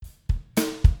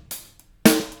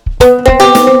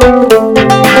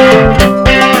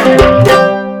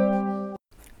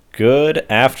Good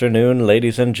afternoon,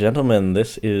 ladies and gentlemen.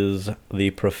 This is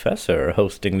the Professor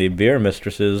hosting the Beer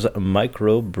Mistress's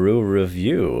Microbrew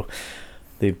Review.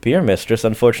 The Beer Mistress,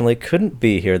 unfortunately, couldn't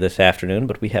be here this afternoon,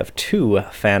 but we have two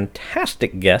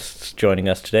fantastic guests joining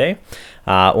us today.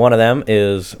 One of them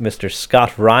is Mr.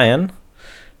 Scott Ryan,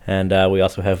 and we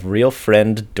also have real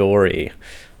friend Dory.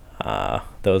 I'm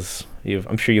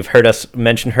sure you've heard us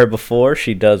mention her before.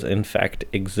 She does, in fact,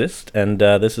 exist, and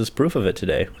this is proof of it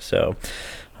today. So,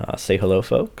 say hello,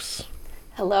 folks.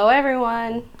 Hello,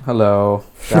 everyone. Hello,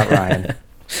 Scott Ryan.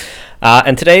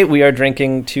 And today we are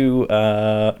drinking two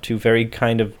very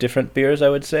kind of different beers, I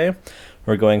would say.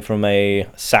 We're going from a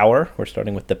sour. We're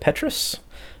starting with the Petrus,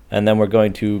 and then we're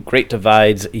going to Great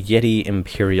Divide's Yeti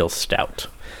Imperial Stout.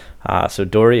 So,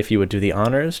 Dory, if you would do the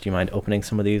honors, do you mind opening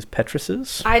some of these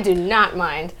Petruses? I do not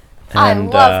mind. I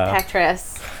love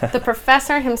Petrus. The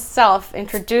professor himself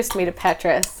introduced me to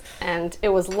Petrus, and it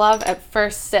was love at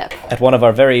first sip. At one of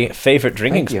our very favorite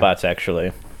drinking spots,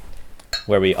 actually,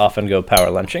 where we often go power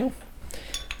lunching.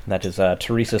 That is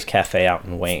Teresa's Cafe out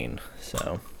in Wayne.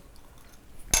 So,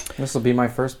 This will be my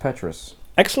first Petrus.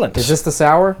 excellent. Is this the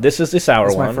sour? This is the sour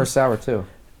This is one. my first sour, too.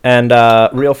 And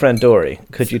real friend Dory,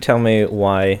 could you tell me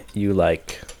why you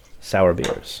like sour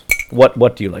beers?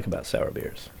 What do you like about sour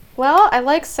beers? Well, I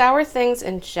like sour things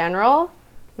in general.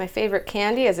 My favorite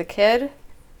candy as a kid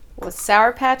was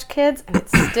Sour Patch Kids, and it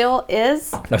still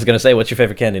is. I was going to say, what's your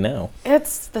favorite candy now?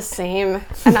 It's the same.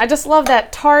 And I just love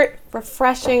that tart,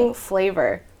 refreshing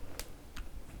flavor.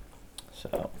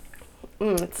 So,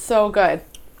 It's so good.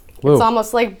 Whoa. It's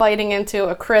almost like biting into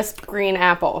a crisp green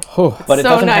apple. Oh, but it so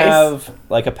doesn't nice. have,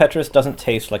 like, a Petrus doesn't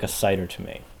taste like a cider to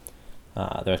me.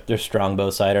 There's Strongbow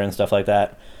cider and stuff like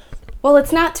that. Well,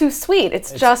 it's not too sweet.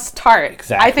 It's just tart.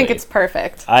 Exactly. I think it's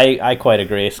perfect. I quite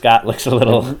agree. Scott looks a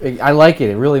little... I like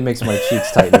it. It really makes my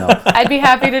cheeks tighten up. I'd be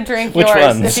happy to drink Which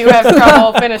yours ones? if you have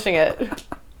trouble finishing it.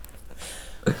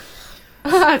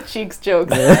 Cheeks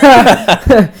jokes.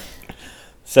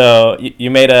 So, you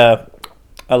made a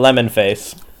lemon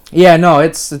face. Yeah, no,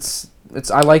 it's.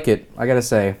 I like it. I gotta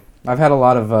say, I've had a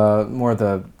lot of more of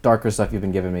the darker stuff you've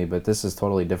been giving me, but this is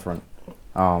totally different.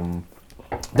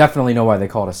 Definitely know why they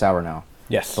call it a sour now.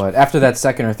 Yes. But after that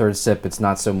second or third sip, it's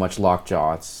not so much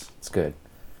lockjaw. It's good.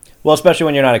 Well, especially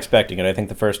when you're not expecting it. I think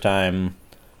the first time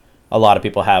a lot of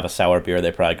people have a sour beer,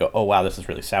 they probably go, oh, wow, this is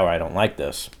really sour. I don't like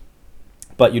this.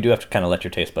 But you do have to kind of let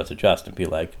your taste buds adjust and be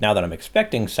like, now that I'm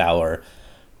expecting sour,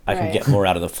 I can Right. get more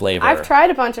out of the flavor. I've tried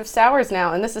a bunch of sours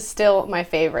now, and this is still my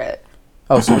favorite.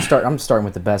 Oh, so I'm starting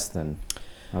with the best then.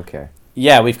 Okay.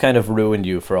 Yeah, we've kind of ruined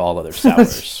you for all other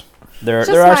sours. There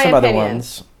Just are my some other opinion.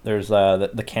 ones. There's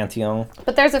the Cantillon.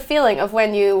 But there's a feeling of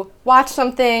when you watch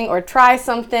something or try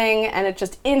something, and it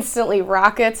just instantly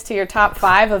rockets to your top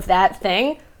 5 of that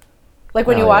thing. Like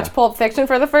when Oh, you watch yeah. Pulp Fiction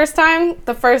for the first time,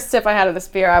 the first sip I had of this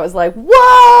beer, I was like,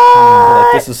 what?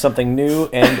 Like, this is something new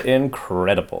and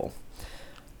incredible.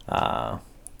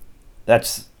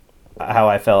 That's how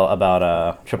I felt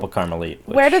about Triple Carmelite.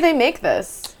 Where do they make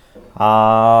this? Good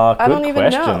don't even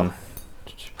question. know.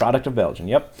 Product of Belgium.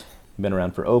 Yep, been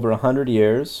around for over 100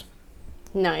 years,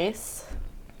 Nice.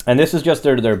 and this is just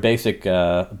their basic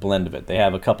blend of it. They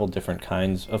have a couple different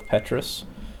kinds of Petrus,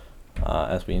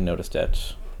 as we noticed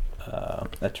at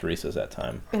Teresa's that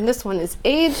time. And this one is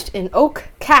aged in oak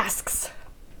casks,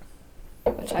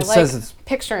 which I It like says it's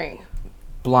picturing.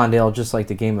 blonde ale, just like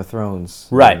the Game of Thrones.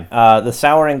 Right. The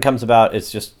souring comes about.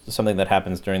 It's just something that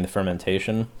happens during the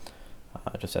fermentation.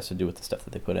 It just has to do with the stuff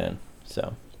that they put in.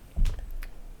 So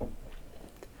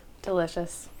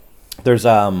Delicious. there's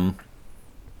Frambois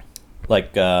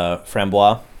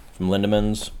from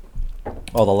Lindemans.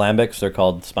 All the lambics, they're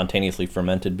called spontaneously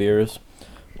fermented beers,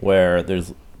 where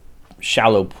there's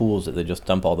shallow pools that they just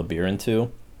dump all the beer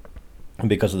into. And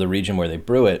because of the region where they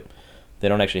brew it, they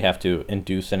don't actually have to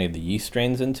induce any of the yeast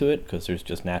strains into it because there's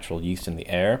just natural yeast in the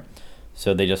air.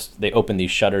 So they open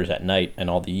these shutters at night, and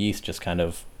all the yeast just kind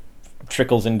of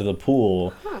trickles into the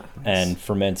pool and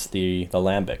ferments the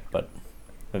lambic. But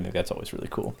I think that's always really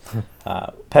cool.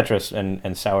 Petrus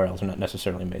and sour ales are not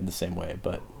necessarily made the same way,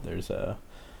 but there's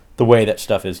the way that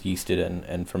stuff is yeasted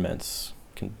and ferments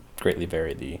can greatly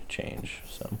vary the change.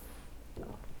 So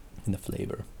in the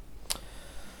flavor.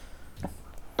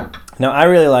 Now I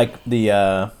really like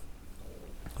the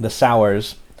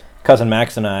sours. Cousin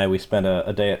Max and I, we spent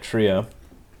a day at Tria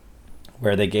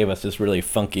where they gave us this really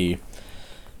funky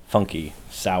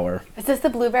sour. Is this the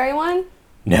blueberry one?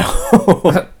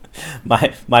 No.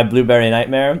 my blueberry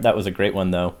nightmare, that was a great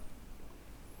one though.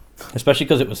 Especially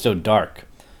because it was so dark.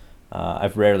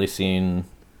 I've rarely seen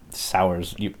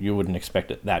sours, you wouldn't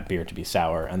expect that beer to be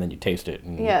sour, and then you taste it,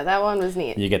 and Yeah, that one was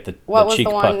neat. you get the What was cheek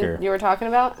the one pucker. you were talking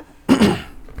about?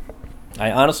 I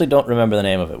honestly don't remember the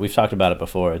name of it. We've talked about it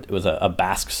before. It was a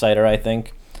Basque cider, I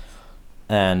think,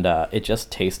 and it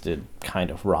just tasted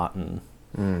kind of rotten.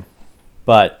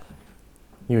 But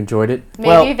You enjoyed it?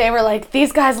 Maybe they were like,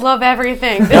 these guys love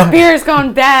everything. This beer's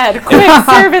gone bad. Quick,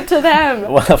 serve it to them.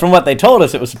 well, from what they told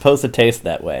us, it was supposed to taste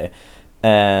that way,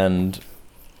 and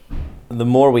the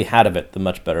more we had of it, the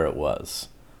much better it was.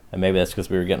 And maybe that's because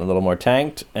we were getting a little more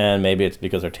tanked, and maybe it's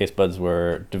because our taste buds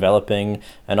were developing,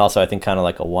 and also I think kind of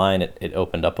like a wine, it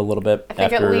opened up a little bit. I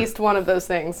think at least one of those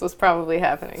things was probably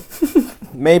happening.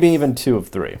 Maybe even 2 of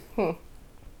 3.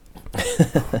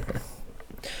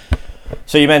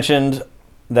 So you mentioned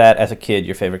that as a kid,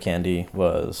 your favorite candy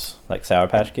was like Sour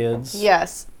Patch Kids.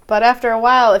 Yes, but after a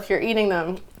while, if you're eating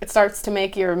them, it starts to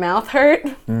make your mouth hurt.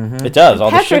 It does.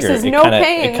 All the Petrus sugar, is it no kind of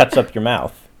pain. it cuts up your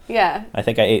mouth. Yeah. I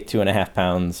think I ate 2.5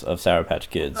 pounds of Sour Patch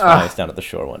Kids when I was down at the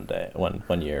shore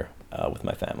one year with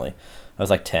my family. I was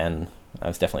like 10. I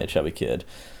was definitely a chubby kid.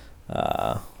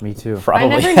 Me too. I Probably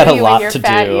never had knew a you lot in your to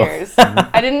fat do. years.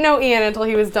 I didn't know Ian until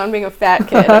he was done being a fat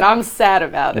kid, and I'm sad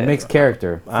about it. It makes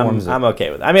character. Forms I'm it. okay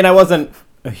with it. I mean, I wasn't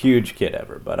a huge kid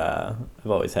ever, but I've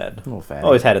always had A little fatty.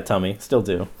 always had a tummy. Still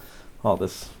do. All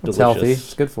this It's delicious. healthy.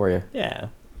 It's good for you. Yeah,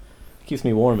 keeps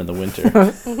me warm in the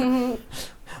winter.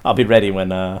 I'll be ready when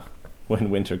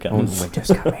winter comes.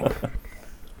 Winter's coming.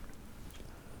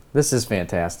 This is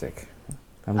fantastic.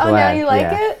 I'm Oh, glad. now you like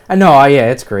yeah. it? I know.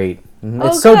 Yeah, it's great. Oh,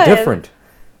 It's so good. different.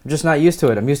 I'm just not used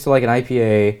to it. I'm used to like an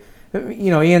IPA.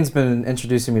 You know, Ian's been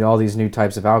introducing me to all these new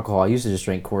types of alcohol. I used to just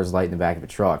drink Coors Light in the back of a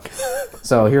truck.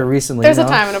 So here recently, There's you a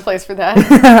know, time and a place for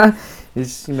that.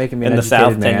 you're making me an in the educated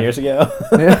South man. 10 years ago.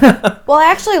 Well, I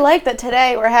actually like that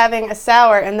today we're having a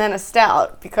sour and then a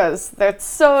stout because they're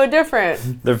so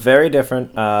different. They're very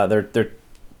different. They're.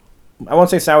 I won't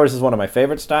say sours is one of my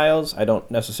favorite styles. I don't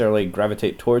necessarily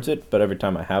gravitate towards it, but every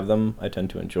time I have them, I tend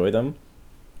to enjoy them.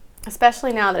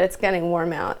 Especially now that it's getting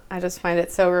warm out. I just find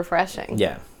it so refreshing.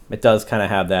 Yeah, it does kind of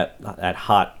have that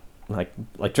hot, like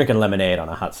drinking lemonade on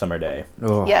a hot summer day.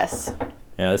 Oh. Yes.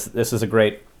 Yeah, this is a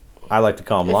great. I like to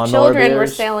call them If lawnmower children were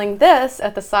beers. selling this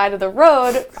at the side of the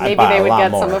road, maybe buy they a would lot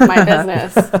get more. some of my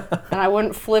business. And I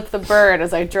wouldn't flip the bird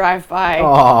as I drive by.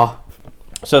 Oh.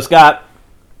 So Scott,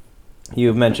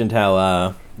 you've mentioned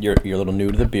how you're a little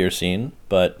new to the beer scene,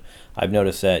 but I've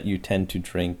noticed that you tend to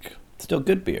drink still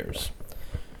good beers.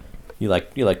 You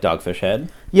like Dogfish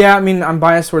Head. Yeah, I mean, I'm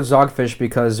biased towards Dogfish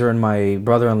because during my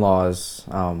brother-in-law's,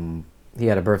 he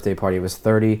had a birthday party. It was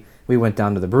 30. We went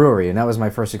down to the brewery, and that was my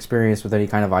first experience with any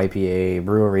kind of IPA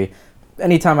brewery.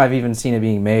 Anytime I've even seen it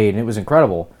being made, and it was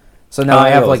incredible. So now How I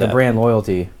long have ago like was a that? brand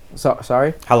loyalty. So,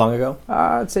 sorry? How long ago?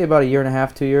 I'd say about 1.5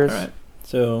 years, 2 years. All right.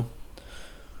 So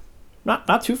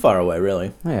not too far away,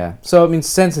 really. Yeah. So, I mean,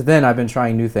 since then, I've been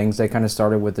trying new things. I kind of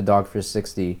started with the Dogfish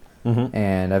 60,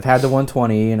 and I've had the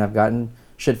 120, and I've gotten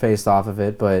shit-faced off of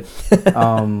it, but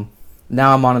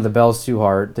now I'm on the Bell's Two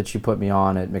Heart that you put me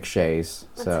on at McShay's.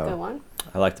 That's So. a good one.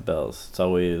 I like the Bells. It's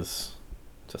always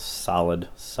just solid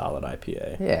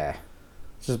IPA. Yeah,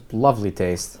 it's just lovely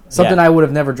taste. Something Yeah. I would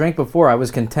have never drank before. I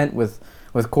was content with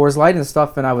Coors Light and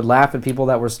stuff, and I would laugh at people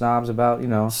that were snobs about,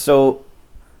 So,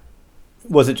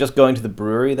 was it just going to the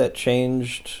brewery that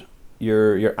changed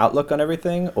your outlook on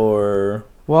everything, or?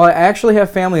 Well, I actually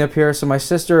have family up here, so my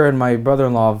sister and my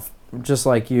brother-in-law, just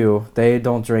like you, they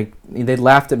don't drink. They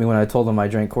laughed at me when I told them I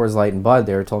drank Coors Light and Bud.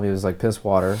 They told me it was like piss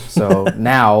water. So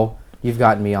now you've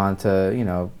gotten me on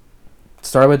to,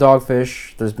 started with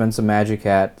Dogfish. There's been some Magic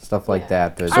Hat, stuff like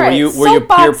that. But So All were right, you peer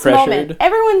soapbox pressured? moment.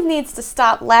 Everyone needs to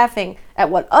stop laughing at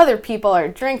what other people are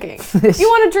drinking. If you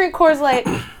want to drink Coors Light,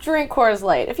 drink Coors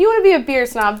Light. If you want to be a beer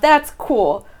snob, that's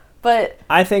cool. But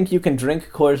I think you can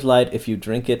drink Coors Light if you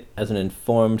drink it as an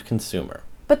informed consumer.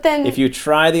 then If you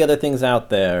try the other things out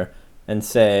there and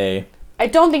say, I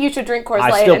don't think you should drink Coors I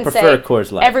Light still and prefer say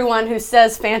Coors Light. everyone who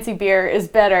says fancy beer is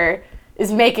better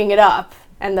is making it up,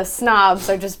 and the snobs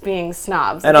are just being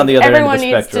snobs. And I on the think other end of everyone the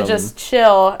needs spectrum- to just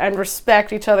chill and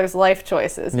respect each other's life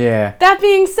choices. yeah, That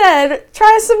being said,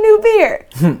 try some new beer.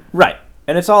 right.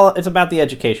 And it's about the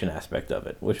education aspect of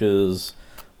it, which is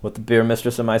what the beer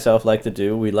mistress and myself like to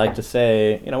do. We like to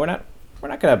say, we're not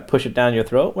going to push it down your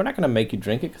throat. We're not going to make you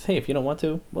drink it because, hey, if you don't want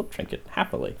to, we'll drink it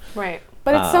happily. Right.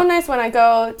 But it's so nice when I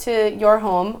go to your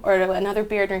home or to another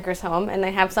beer drinker's home and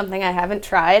they have something I haven't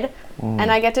tried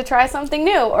and I get to try something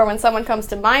new. Or when someone comes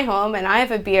to my home and I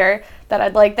have a beer that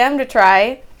I'd like them to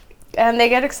try and they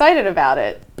get excited about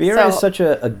it. Beer So is such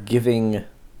a giving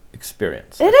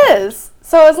experience. It is.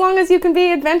 So as long as you can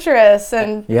be adventurous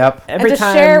and Yep. and just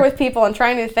share with people and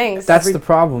try new things. That's the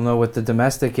problem though with the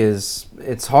domestic is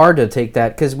it's hard to take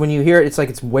that because when you hear it, it's like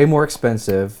it's way more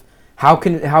expensive. How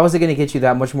is it going to get you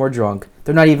that much more drunk?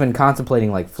 They're not even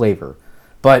contemplating like flavor,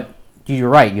 but you're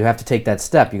right. You have to take that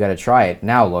step. You got to try it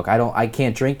now. Look, I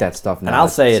can't drink that stuff now. And I'll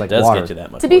say It's it like does water. get you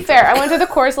that much. To be more fair, drunk. I went to the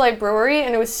Coors Light Brewery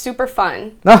and it was super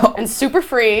fun No. and super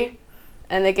free,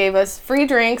 and they gave us free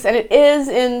drinks, and it is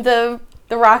in the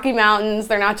Rocky Mountains.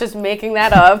 They're not just making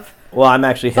that up. Well, I'm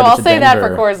actually So headed I'll to say that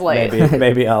Denver. for Coors Light.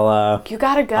 Maybe I'll You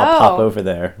gotta go. I'll pop over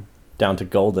there, down to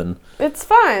Golden. It's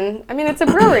fun. I mean, it's a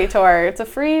brewery tour. It's a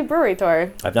free brewery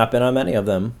tour. I've not been on many of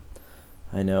them.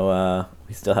 I know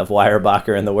we still have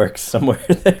Weyerbacher in the works somewhere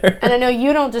there. And I know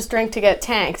you don't just drink to get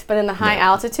tanked, but in the high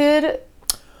altitude,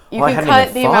 you Oh, I can hadn't cut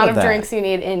even the thought amount of of that. drinks you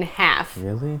need in half.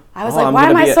 Really? I was Oh, like, I'm why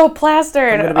gonna am I be so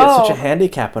plastered? I'm gonna be at such a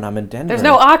handicap when I'm in Denver. There's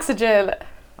no oxygen.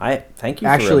 I thank you.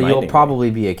 For Actually, you'll reminding me. probably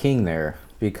be a king there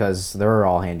because they're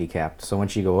all handicapped. So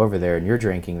once you go over there and you're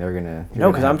drinking, they're gonna.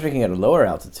 No, because I'm drinking at a lower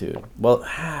altitude. Well,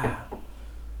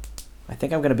 I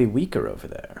think I'm gonna be weaker over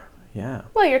there. Yeah.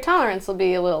 Well, your tolerance will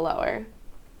be a little lower.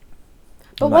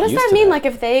 But I'm what not does used that to mean? that. Like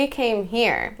if they came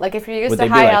here, like if you're used Would to they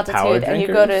be, high like, power altitude and you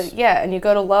go drinkers?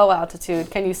 to low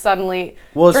altitude, can you suddenly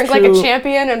Well, it's drink true. like a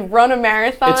champion and run a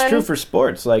marathon? It's true for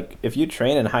sports. Like if you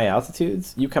train in high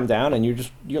altitudes, you come down and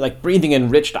you're like breathing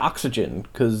enriched oxygen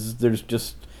because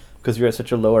you're at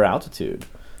such a lower altitude.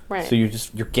 right. So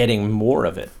you're getting more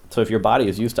of it. So if your body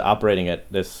is used to operating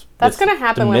at this, That's this gonna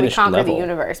happen when we diminished conquer level. the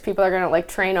universe. People are gonna like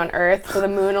train on Earth for the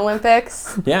Moon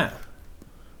Olympics. Yeah,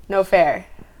 No fair.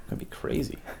 it's gonna be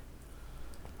crazy.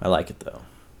 I like it though.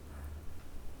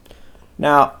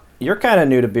 Now you're kind of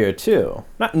new to beer too.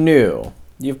 Not new.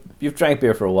 You've drank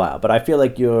beer for a while, but I feel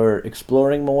like you're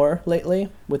exploring more lately.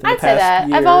 Within the I'd say past that.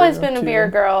 year I've always or been a two. beer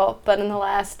girl, but in the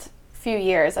last few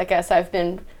years, I guess I've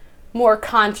been more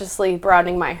consciously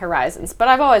broadening my horizons. But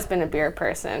I've always been a beer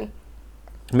person.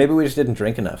 Maybe we just didn't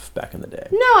drink enough back in the day.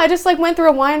 No, I just like went through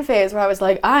a wine phase where I was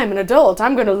like, I'm an adult.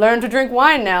 I'm going to learn to drink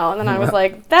wine now. And then I was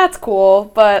like, that's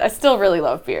cool, but I still really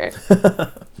love beer.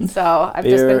 So I've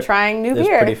just been Beer trying new It's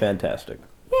beer. pretty fantastic.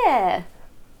 Yeah.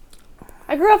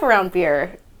 I grew up around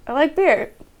beer. I like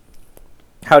beer.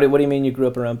 What do you mean you grew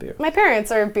up around beer? My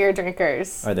parents are beer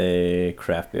drinkers. Are they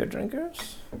craft beer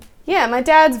drinkers? Yeah, my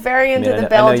dad's very into I the know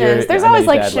Belgians. There's I know always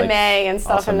your like dad likes Chimay and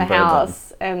stuff in awesome the bourbon.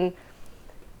 house. And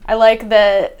I like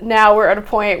that now we're at a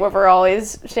point where we're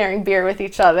always sharing beer with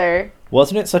each other.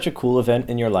 Wasn't it such a cool event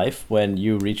in your life when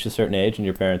you reached a certain age and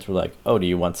your parents were like, "Oh, do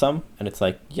you want some?" And it's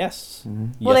like, "Yes." Well,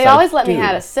 Yes, they I always let me do."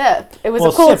 have a sip. It was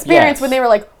Well, a cool sip, experience yes. when they were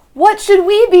like, "What should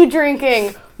we be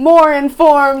drinking? More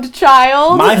informed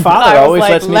child." My And father I was always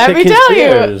like, lets me "Let pick me his tell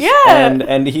beers, you, yeah."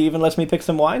 and he even lets me pick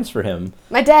some wines for him.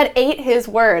 My dad ate his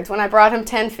words when I brought him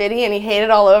 1050 and he hated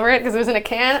all over it because it was in a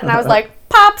can. And I was like,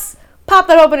 "Pops, pop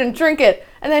that open and drink it."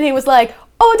 And then he was like,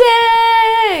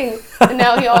 "Oh, dang." And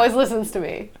now he always listens to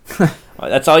me.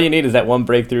 That's all you need is that one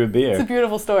breakthrough of It's a beer.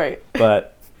 beautiful story.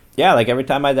 But yeah, like every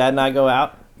time my dad and I go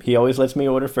out, he always lets me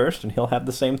order first, and he'll have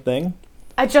the same thing.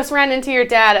 I just ran into your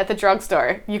dad at the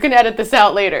drugstore. You can edit this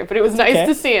out later, but it was nice Okay.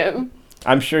 to see him.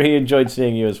 I'm sure he enjoyed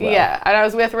seeing you as well. Yeah, and I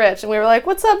was with Rich, and we were like,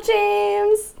 "What's up,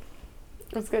 James?"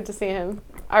 It was good to see him.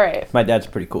 All right. My dad's a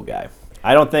pretty cool guy.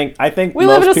 I think We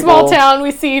live in most a small people- town.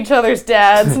 We see each other's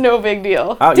dads. No big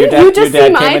deal. Oh, Did your you just dad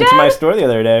see my came dad? into my store the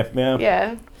other day. Yeah.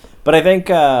 Yeah. But I think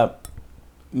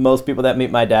most people that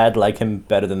meet my dad like him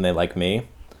better than they like me.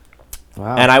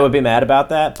 Wow. And I would be mad about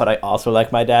that, but I also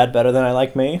like my dad better than I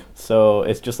like me. So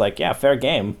it's just like, yeah, fair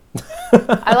game.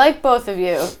 I like both of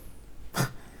you.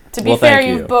 To be Well, fair, thank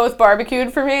you. you've both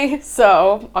barbecued for me,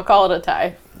 so I'll call it a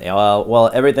tie. Yeah, well,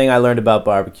 everything I learned about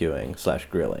barbecuing /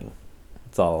 grilling,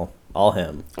 it's all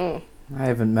him. Mm. I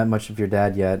haven't met much of your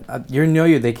dad yet.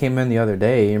 They came in the other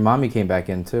day. Your mommy came back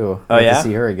in too. Oh, Good yeah? to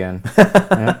see her again.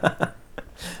 Yeah.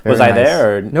 Was Very I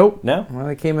there or Nope. no? Well,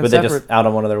 they came in Were they separate. just out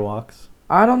on one of their walks?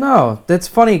 I don't know. That's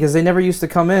funny because they never used to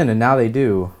come in, and now they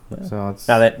do. Yeah. So it's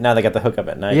Now they got the hookup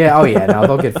at night. yeah. Oh yeah. Now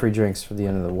they'll get free drinks for the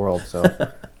end of the world. So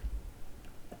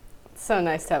It's so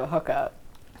nice to have a hookup.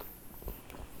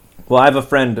 Well, I have a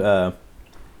friend,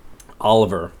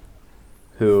 Oliver,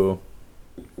 who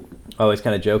always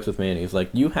kind of jokes with me, and he's like,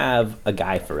 "You have a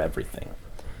guy for everything."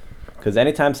 Because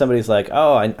anytime somebody's like,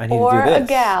 "Oh, I need Or to do a this,"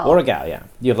 gal. or a gal, yeah,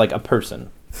 you have like a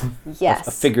person, Yes.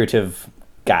 a figurative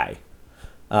guy,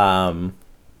 and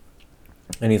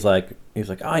he's like,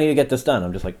 "Oh, I need to get this done."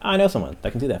 I'm just like, "I know someone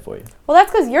that can do that for you." Well,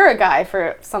 that's because you're a guy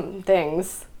for some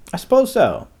things. I suppose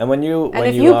so. And when you And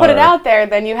if you put it out there,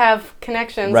 then you have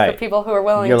connections Right. for people who are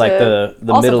willing you're to like the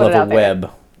also middle put of it a out there. web,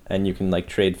 and you can like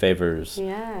trade favors.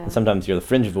 Yeah. And sometimes you're the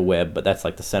fringe of a web, but that's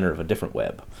like the center of a different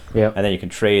web. Yep. And then you can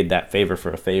trade that favor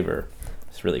for a favor.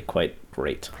 It's really quite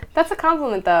great. That's a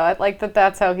compliment, though. I like that.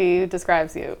 That's how he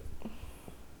describes you.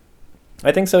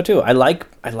 I think so too. I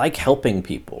like helping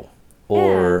people,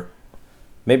 or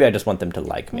maybe I just want them to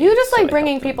like me. You just so like I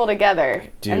bringing help them. people together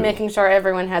do. and making sure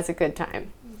everyone has a good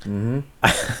time.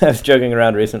 I was joking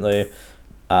around recently.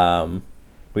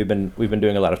 We've been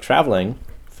doing a lot of traveling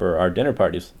for our dinner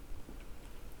parties,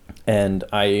 and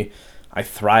I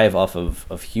thrive off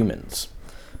of humans.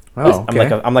 Oh,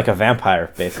 okay. I'm like a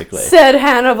vampire basically. Said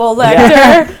Hannibal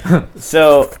Lecter.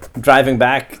 So driving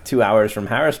back 2 hours from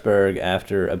Harrisburg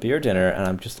after a beer dinner, and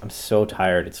I'm so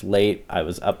tired. It's late. I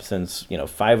was up since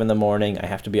 5 a.m. I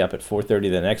have to be up at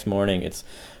 4:30 the next morning. It's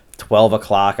 12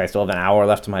 o'clock. I still have an hour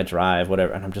left of my drive,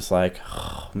 whatever. And I'm just like,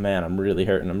 oh man, I'm really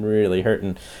hurting.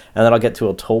 And then I'll get to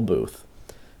a toll booth,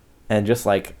 and just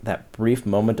like that brief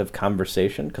moment of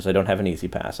conversation, because I don't have an easy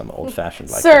pass. I'm old fashioned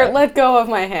like Sir, that. let go of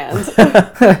my hand.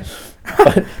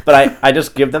 But I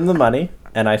just give them the money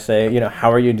and I say,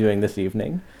 how are you doing this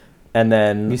evening? And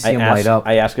then You see 'em light up.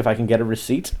 I ask if I can get a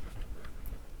receipt.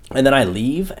 And then I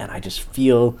leave and I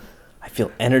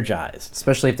feel energized.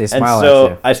 Especially if they And smile so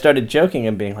at you. I started joking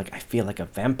and being like, I feel like a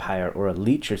vampire or a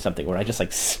leech or something, where I just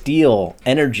like steal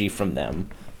energy from them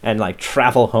and like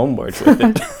travel homewards with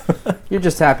it. You're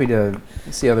just happy to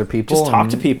see other people. Just talk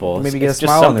to and people. Maybe It's get a just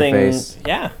smile on their something- face.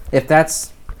 Yeah.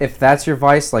 If that's your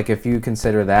vice, like if you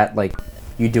consider that like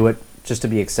you do it just to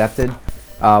be accepted,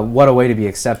 what a way to be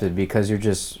accepted, because you're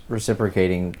just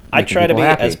reciprocating. I making try to people be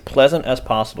happy. as pleasant as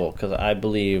possible, because I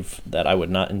believe that I would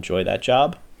not enjoy that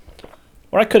job.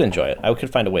 Or I could enjoy it. I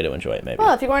could find a way to enjoy it, maybe.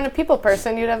 Well, if you weren't a people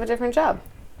person, you'd have a different job.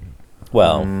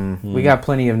 Well, We got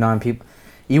plenty of non-people.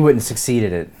 You wouldn't succeed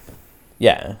at it.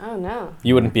 yeah. Oh, no.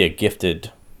 You wouldn't be a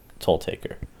gifted toll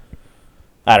taker.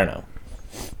 I don't know.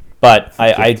 But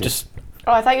I Gifted. just...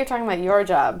 Oh, I thought you were talking about your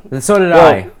job. And so did Well,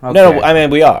 I. Okay. No, I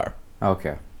mean, we are.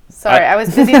 Okay. Sorry, I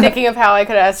was busy thinking of how I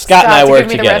could ask Scott and I to work give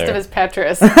me the rest together. of his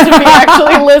Petrus to be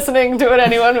actually listening to what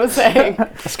anyone was saying.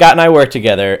 Scott and I work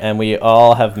together, and we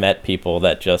all have met people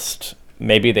that just...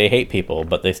 Maybe they hate people,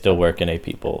 but they still work in a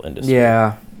people industry.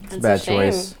 Yeah. It's a It's bad a shame.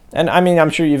 choice. And I mean, I'm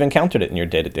sure you've encountered it in your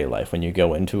day-to-day life when you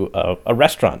go into a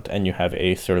restaurant and you have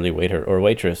a surly waiter or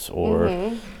waitress,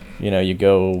 or you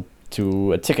go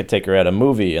to a ticket taker at a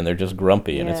movie and they're just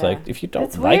grumpy, and it's Yeah. like, if you don't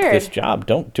It's like weird. this job,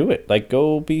 don't do it. Like,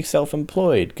 go be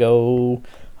self-employed. Go,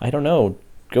 I don't know,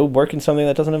 go work in something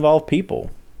that doesn't involve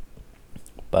people.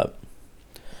 But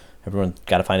everyone's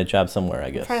got to find a job somewhere, I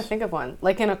guess. I'm trying to think of one.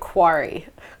 Like in a quarry.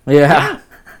 Yeah.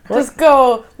 Just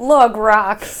go lug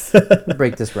rocks.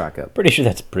 Break this rock up. Pretty sure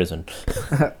that's prison.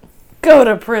 Go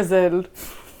to prison.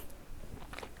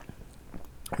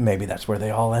 Maybe that's where they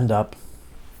all end up.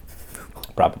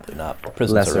 Probably not.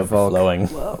 Prisons Lesser are folk. overflowing.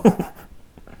 Whoa.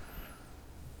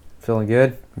 Feeling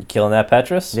good? You killing that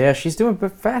Petrus? Yeah, she's doing it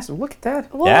fast. Look at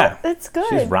that. Well, Yeah. it's good.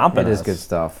 She's romping It is us. good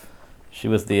stuff. She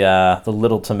was the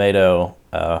little tomato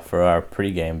for our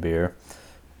pregame beer,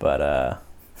 but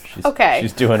she's Okay.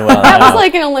 She's doing well. That was now.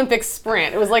 like an Olympic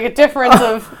sprint. It was like a difference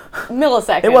of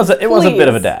milliseconds. it was a bit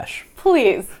of a Please. dash.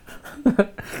 Please.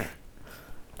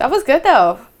 That was good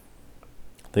though.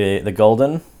 The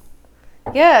golden,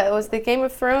 Yeah, it was the Game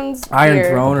of Thrones Iron beer.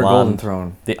 Throne or Blonde. Golden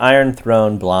Throne? the Iron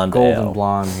Throne blonde Golden ale.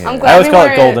 blonde. Yeah. I'm I glad always we call it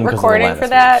weren't golden 'cause of the recording for Lannisters.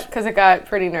 that because it got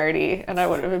pretty nerdy and I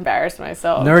would have embarrassed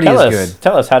myself. Nerdy Tell is us, good.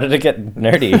 tell us, how did it get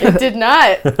nerdy? It did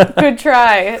not. Good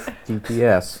try.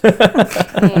 DPS.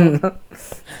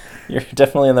 You're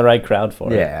definitely in the right crowd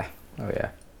for it. Yeah. Oh yeah.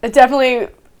 It definitely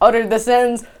uttered the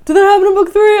sentence, did that happen in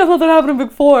book 3? I thought that happened in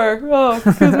book 4. Oh,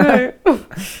 excuse me.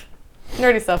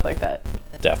 Nerdy stuff like that.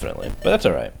 Definitely, but that's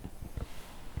all right.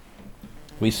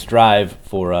 We strive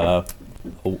for a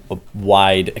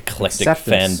wide, eclectic Acceptance.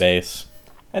 fan base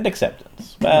and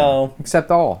acceptance. Well,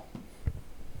 Except all.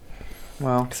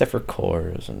 Well, except for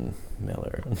Coors and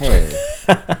Miller. hey,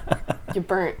 You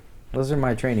burnt. those are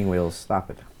my training wheels. Stop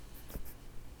it.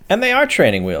 And they are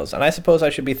training wheels, and I suppose I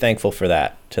should be thankful for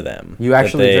that to them. You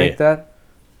actually drank that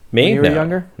Me? when you were No.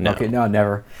 younger? No. Okay, no,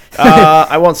 never.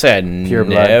 I won't say I Pure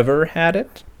blood. never had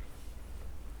it.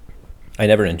 I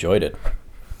never enjoyed it.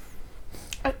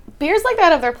 Beers like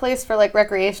that have their place for like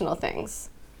recreational things.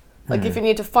 Like if you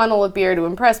need to funnel a beer to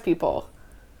impress people.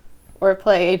 Or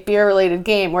play a beer related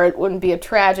game where it wouldn't be a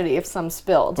tragedy if some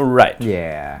spilled. Right.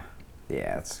 Yeah.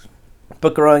 Yeah, it's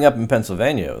But growing up in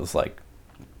Pennsylvania, it was like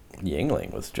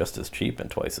Yingling was just as cheap and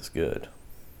twice as good.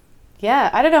 Yeah,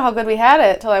 I didn't know how good we had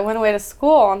it till I went away to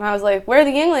school and I was like, where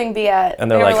the Yingling be at? And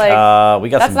they're they were like, we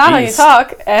got that's some not how you geese."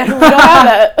 talk, and we don't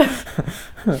have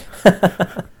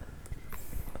that.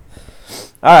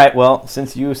 All right. Well,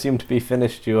 since you seem to be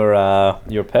finished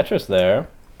your Petrus there,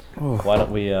 why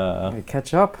don't we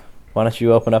catch up. Why don't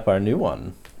you open up our new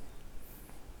one?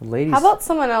 Ladies. How about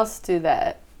someone else do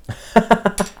that?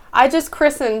 I just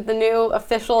christened the new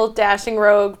official Dashing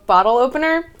Rogue bottle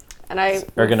opener, and I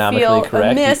Ergonomically feel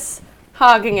correct. amiss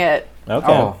hogging it. Okay.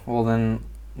 Oh, well then,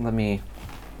 let me...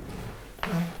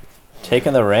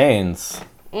 Taking the reins.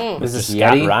 Is this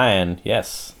Scott Yeti? Ryan,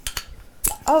 yes.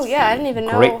 Oh yeah, I didn't even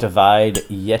know. Great Divide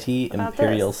Yeti about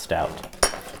Imperial this. Stout.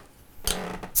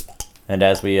 And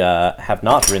as we have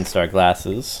not rinsed our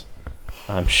glasses,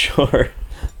 I'm sure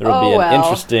there will be Oh, an well.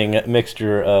 interesting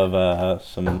mixture of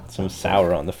some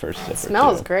sour on the first sip. It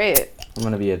smells great. I'm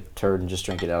going to be a turd and just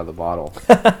drink it out of the bottle.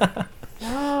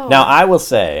 No. Now, I will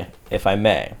say, if I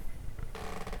may,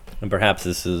 and perhaps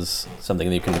this is something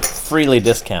that you can freely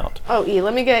discount, Oh, E,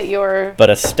 let me get your but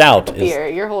a stout is beer.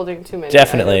 You're holding too many.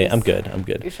 definitely. items. I'm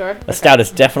good. You sure? A stout is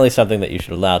definitely something that you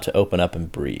should allow to open up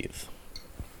and breathe.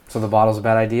 So the bottle's a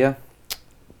bad idea?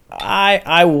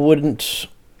 I wouldn't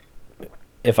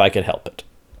if I could help it.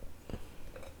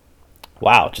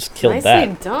 Wow, just killed Nicely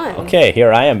that. done. Okay,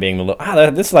 here I am being the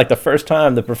little... this is like the first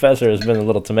time the professor has been a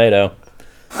little tomato.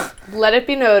 Let it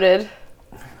be noted.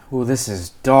 Ooh, this is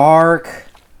dark.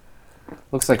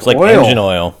 Looks like It's like oil. engine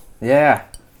oil. Yeah.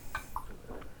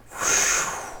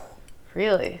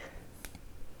 Really?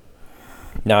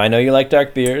 Now, I know you like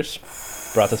dark beers.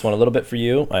 Brought this one a little bit for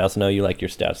you. I also know you like your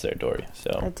stouts there, Dory. I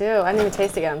So, do. I didn't even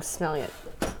taste it yet. I'm just smelling it.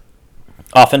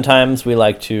 oftentimes we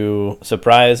like to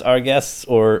surprise our guests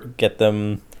or get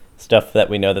them stuff that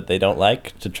we know that they don't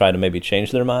like to try to maybe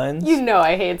change their minds. You know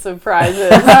I hate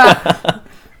surprises.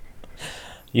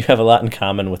 You have a lot in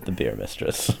common with the beer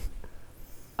mistress.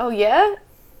 Oh, yeah?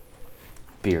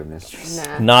 Beer mistress.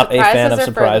 Nah. Not a fan of are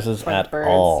for the- surprises for the at birds.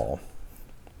 all.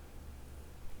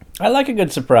 I like a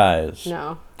good surprise.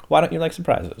 No. Why don't you like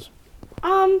surprises?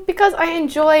 Because I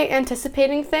enjoy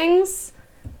anticipating things,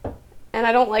 and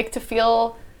I don't like to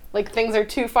feel like things are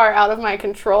too far out of my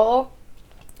control.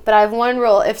 But I have one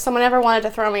rule. If someone ever wanted to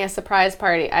throw me a surprise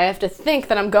party, I have to think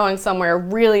that I'm going somewhere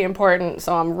really important,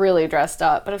 so I'm really dressed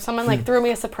up. But if someone like threw me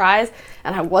a surprise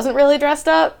and I wasn't really dressed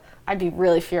up, I'd be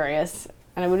really furious,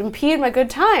 and it would impede my good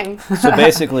time. So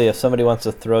basically, if somebody wants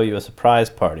to throw you a surprise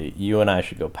party, you and I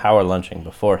should go power lunching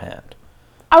beforehand.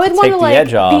 I would want take to the like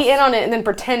edge off. be in on it and then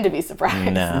pretend to be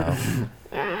surprised. No.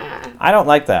 I don't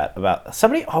like that about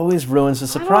somebody always ruins the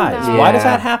surprise. know. Why does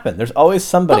Yeah. that happen? There's always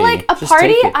somebody. But like a Just party,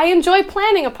 take it. I enjoy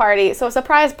planning a party. So a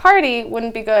surprise party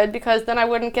wouldn't be good because then I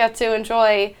wouldn't get to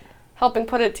enjoy helping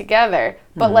put it together.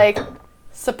 But like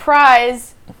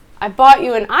surprise, I bought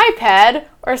you an iPad,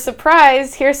 or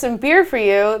surprise, here's some beer for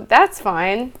you. That's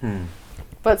fine.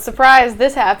 But surprise,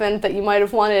 this happened that you might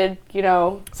have wanted, you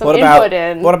know, some what input about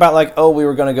in. what about like, oh, we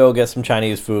were gonna go get some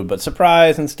Chinese food, but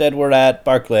surprise, instead we're at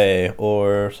Barclay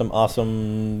or some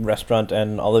awesome restaurant,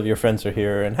 and all of your friends are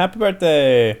here, and happy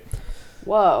birthday.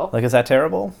 Whoa. Like, is that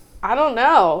terrible? I don't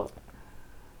know.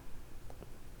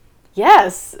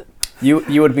 Yes.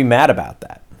 You would be mad about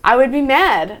that. I would be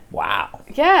mad. Wow.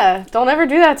 Yeah. Don't ever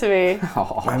do that to me.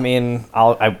 I mean,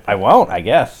 I won't, I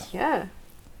guess. Yeah.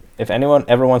 If anyone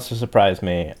ever wants to surprise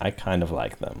me, I kind of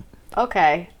like them.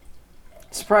 Okay.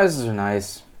 Surprises are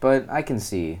nice, but I can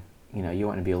see, you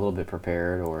want to be a little bit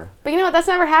prepared or... But you know what? That's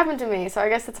never happened to me, so I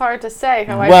guess it's hard to say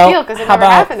how Well, I feel because it how never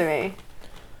about- happened to me.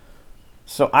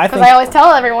 So I Because think I always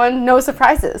tell everyone, no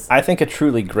surprises. I think a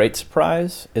truly great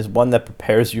surprise is one that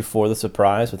prepares you for the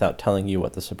surprise without telling you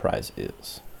what the surprise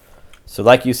is. So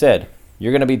like you said,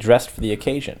 you're going to be dressed for the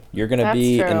occasion. You're going to That's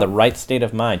be in the true. right state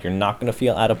of mind. You're not going to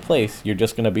feel out of place. You're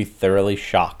just going to be thoroughly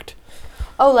shocked.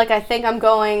 Oh, like I think I'm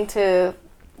going to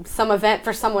some event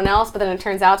for someone else, but then it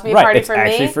turns out to be a Right, party it's for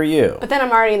actually me. for you. But then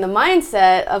I'm already in the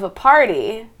mindset of a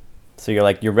party. So you're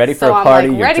like, you're ready for So a I'm, party,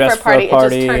 like, you're ready for a dressed party. It just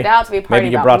party. turned out to be a party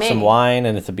Maybe you about brought me. some wine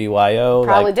and it's a BYO.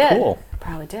 Probably like, did. Cool.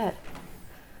 Probably did.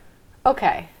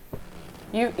 Okay.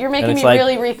 You're making it's me like-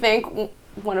 really rethink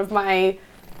one of my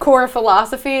core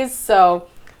philosophies, so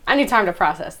I need time to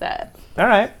process that. All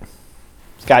right.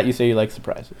 Scott, you say you like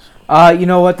surprises. You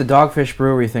know what? The Dogfish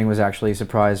Brewery thing was actually a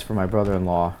surprise for my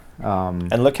brother-in-law.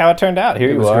 And look how it turned out. Here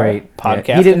It you was are. great. Yeah.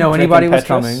 Podcasting, He didn't know drinking anybody was Petrus.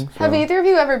 coming. Have so- either of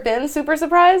you ever been super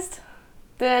surprised?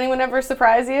 Did anyone ever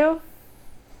surprise you?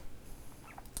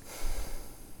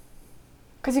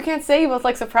 Because you can't say you both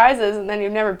like surprises and then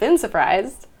you've never been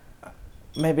surprised.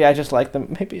 Maybe I just like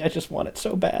them. Maybe I just want it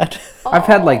so bad. I've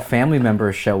had like Aw. family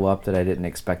members show up that I didn't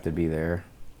expect to be there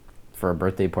for a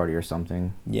birthday party or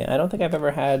something. Yeah, I don't think I've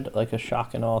ever had like a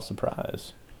shock and awe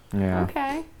surprise. Yeah.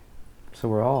 Okay. So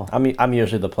we're all. I'm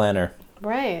usually the planner.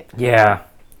 Right. Yeah.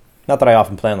 Not that I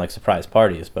often plan like surprise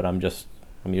parties, but I'm just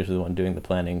I'm usually the one doing the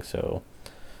planning, so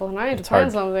Well, now you need It's to plan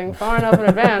hard. something far enough in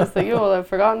advance that you will have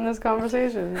forgotten this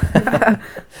conversation.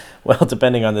 well,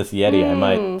 depending on this Yeti, I Mm.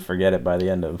 might forget it by the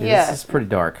end of. Yeah. This is pretty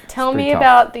dark. Tell It's pretty me tough.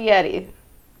 about the Yeti.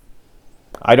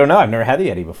 I don't know. I've never had the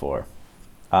Yeti before.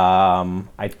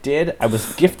 I did. I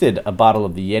was gifted a bottle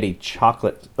of the Yeti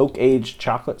chocolate oak aged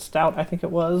chocolate stout. I think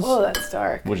it was, Oh, that's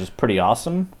dark. which is pretty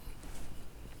awesome.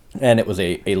 And it was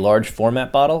a large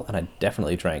format bottle, and I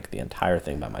definitely drank the entire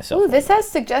thing by myself. Ooh, this has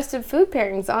suggested food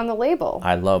pairings on the label.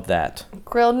 I love that.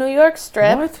 Grilled New York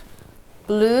strip, What?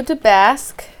 bleu de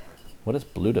Basque, What is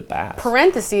bleu de Basse?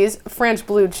 parentheses, French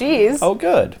blue cheese, Oh,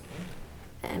 good.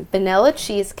 and vanilla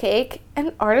cheesecake,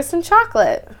 and artisan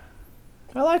chocolate.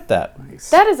 I like that.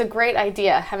 That is a great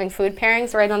idea, having food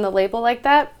pairings right on the label like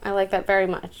that. I like that very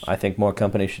much. I think more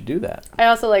companies should do that. I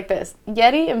also like this.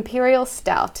 Yeti Imperial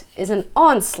Stout is an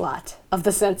onslaught of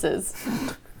the senses.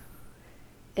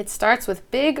 It starts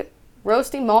with big,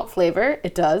 roasty malt flavor.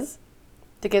 It does.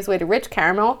 That gives way to rich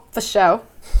caramel, for show,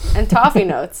 and toffee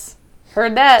notes.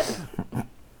 Heard that.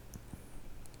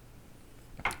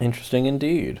 Interesting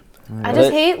indeed. I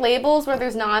just hate labels where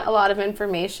there's not a lot of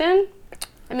information.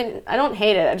 I mean, I don't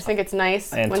hate it. I just think it's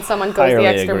nice I when someone goes the entirely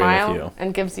extra agree with mile you.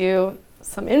 and gives you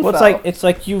some info. Well, it's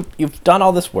like you've done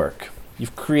all this work.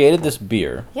 You've created this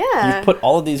beer. Yeah. You've put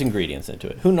all of these ingredients into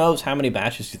it. Who knows how many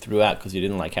batches you threw out because you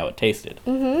didn't like how it tasted?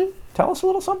 Mm-hmm. Tell us a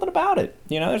little something about it.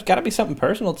 You know, there's got to be something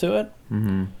personal to it.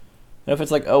 Mm-hmm. If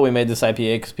it's like, oh, we made this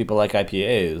IPA because people like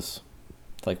IPAs.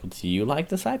 It's like, well, do you like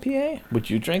this IPA? Would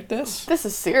you drink this? This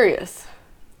is serious.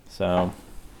 So,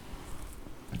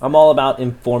 I'm all about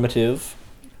informative,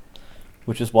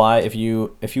 which is why if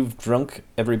you've drunk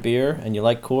every beer and you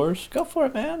like Coors, go for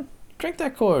it, man. Drink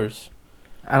that Coors.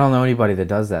 I don't know anybody that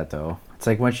does that though. It's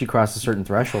like once you cross a certain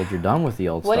threshold, you're done with the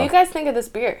old What do you stuff. guys think of this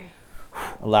beer?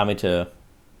 Allow me to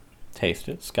taste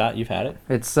it. Scott, you've had it.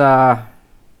 It's I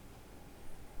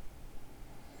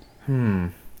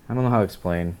don't know how to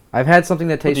explain. I've had something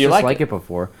that tastes do you just like like it? it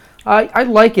before. I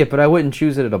like it, but I wouldn't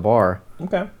choose it at a bar.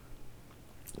 Okay.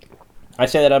 I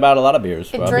say that about a lot of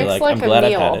beers. It where I'll be drinks like I'm a glad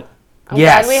meal. I've had it. I'm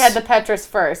Yes. glad we had the Petrus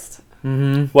first.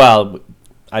 Mm-hmm. Well,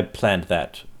 I planned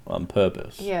that on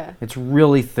purpose. Yeah. It's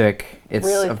really thick. It's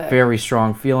Really a thick. very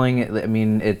strong feeling. I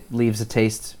mean, it leaves a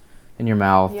taste in your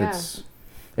mouth. Yeah.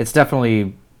 It's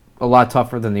definitely a lot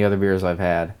tougher than the other beers I've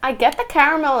had. I get the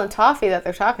caramel and toffee that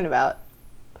they're talking about.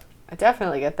 I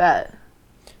definitely get that.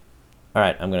 All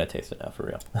right, I'm gonna taste it now for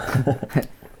real.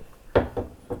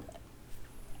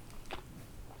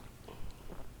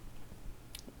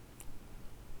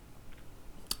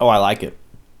 Oh, I like it.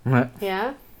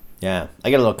 Yeah? Yeah, I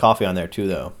get a little coffee on there too,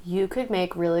 though. You could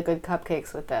make really good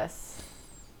cupcakes with this.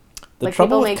 The like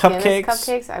trouble people with make Guinness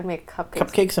cupcakes, cupcakes, I'd make cupcakes.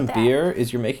 cupcakes with and that. beer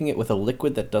is you're making it with a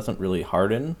liquid that doesn't really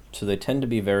harden, so they tend to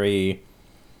be very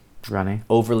Runny.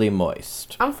 overly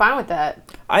moist. I'm fine with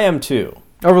that. I am too.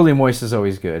 Overly moist is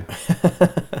always good.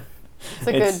 It's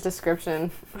a It's- good description.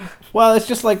 Well, it's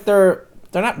just like they're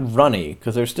not runny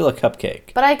because they're still a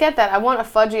cupcake. But I get that. I want a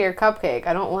fudgier cupcake.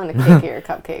 I don't want a cakeier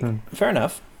cupcake. Fair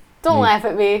enough. Don't laugh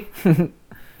at me.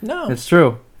 No, It's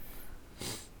true.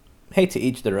 hey, to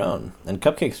each their own. And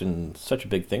cupcakes are such a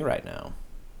big thing right now.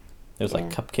 There's like Yeah.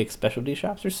 cupcake specialty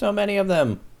shops. There's so many of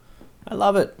them. I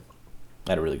love it.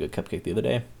 I had a really good cupcake the other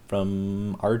day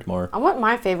from Ardmore. I want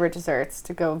my favorite desserts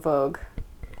to go vogue.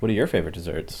 What are your favorite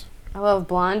desserts? I love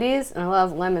blondies and I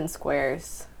love lemon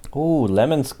squares. Ooh,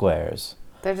 lemon squares.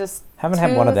 They're just Haven't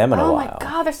had one of them in a oh while. my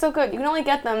god, they're so good. You can only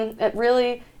get them at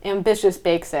really ambitious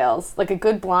bake sales, like a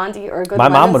good blondie or a good. My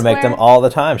mom lemon would make them square. all the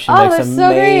time. She Oh, makes they're so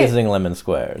great. amazing lemon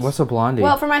squares. What's a blondie?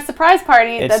 Well, for my surprise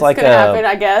party, It's that's like gonna a- happen,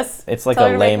 I guess. It's like Tell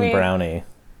her a to make lame me- brownie.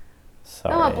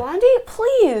 Sorry. No, a blondie,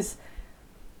 please.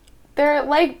 They're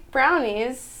like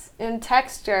brownies in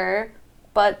texture,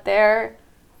 but they're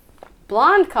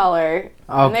blonde color,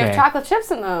 and they have Okay. chocolate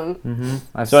chips in them.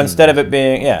 I've So seen instead of those.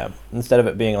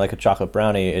 it being like a chocolate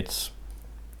brownie, it's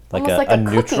like Almost a, like a a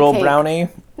cookie neutral cake. brownie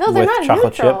No, they're with not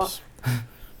chocolate neutral. chips.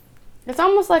 It's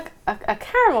almost like a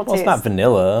caramel Well, taste. it's not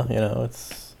vanilla, you know.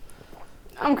 It's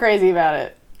I'm crazy about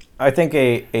it. I think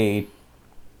a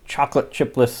chocolate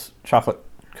chipless chocolate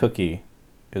cookie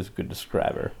is a good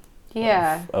describer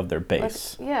Yeah. of their Like,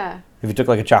 base. yeah. If you took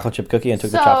like a chocolate chip cookie and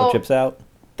took the chocolate So- chips out,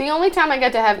 The only time I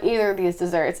get to have either of these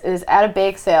desserts is at a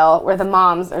bake sale where the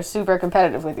moms are super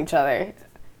competitive with each other.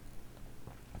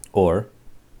 or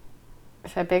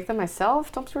Should I bake them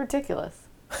myself? Don't be ridiculous.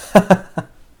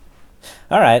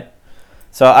 all right.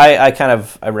 So I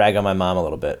rag on my mom a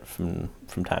little bit from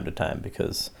time to time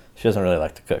because she doesn't really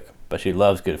like to cook, but she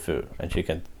loves good food and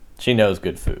she knows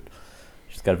good food.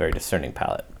 She's got a very discerning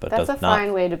palate, but That's a does not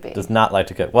fine way to be. does not like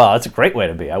to cook. Well, it's a great way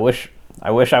to be. I wish I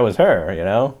was her. You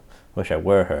know, wish I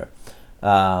were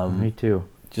her. Me too.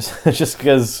 Just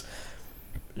because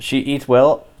she eats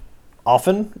well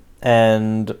often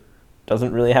and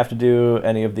doesn't really have to do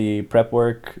any of the prep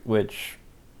work, which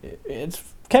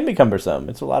can be cumbersome.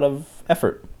 It's a lot of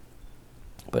effort,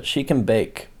 but she can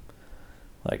bake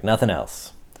like nothing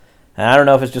else. And I don't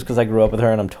know if it's just because I grew up with her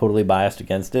and I'm totally biased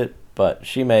against it, but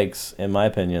she makes, in my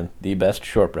opinion, the best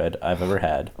shortbread I've ever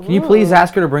had. Can you please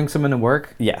ask her to bring some into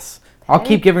work? Yes. I'll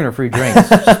keep giving her free drinks.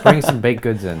 Just bring some baked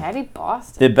goods in. Patty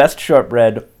Boston. The best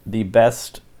shortbread, the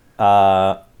best,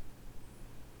 the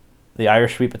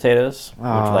Irish sweet potatoes, which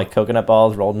are like coconut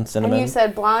balls rolled in cinnamon. And you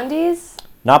said blondies?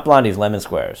 Not blondies, lemon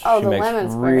squares. Oh, she the makes lemon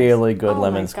squares. really good Oh my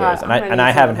lemon God, squares, and I'm gonna I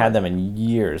need haven't some. had them in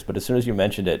years. But as soon as you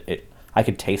mentioned it, I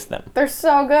could taste them, They're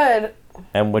so good.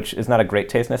 and which is not a great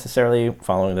taste necessarily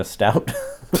following the stout.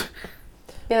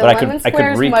 Yeah, But the I could lemon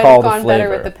squares might recall have the gone better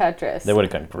flavor. with the Petrus. They would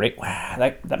have gone great. Wow,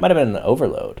 that might have been an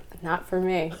overload. Not for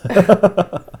me.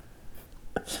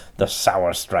 The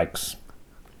sour strikes.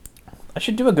 I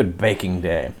should do a good baking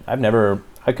day. I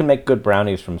can make good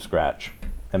brownies from scratch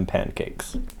and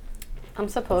pancakes, I'm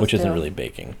supposed which to. isn't really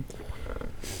baking.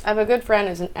 I have a good friend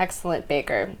who's an excellent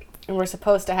baker. And we're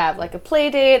supposed to have like a play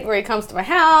date where he comes to my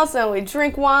house and we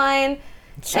drink wine.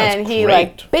 Sounds And he great.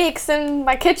 like bakes in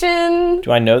my kitchen.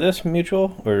 Do I know this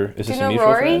mutual, or is Do this you a know mutual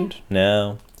Rory? friend?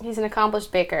 No. He's an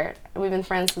accomplished baker. We've been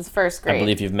friends since first grade. I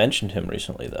believe you've mentioned him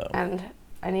recently, though. And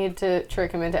I need to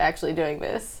trick him into actually doing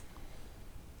this.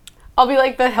 I'll be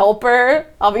like the helper.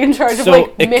 I'll be in charge of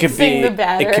like mixing the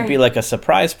batter. It could be like a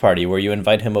surprise party where you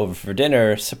invite him over for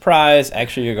dinner. Surprise!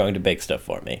 Actually, you're going to bake stuff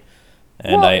for me,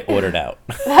 and Well- I ordered out.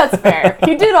 That's fair.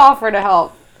 He did offer to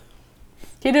help.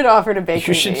 He did offer to bake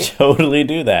You me. should totally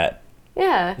do that.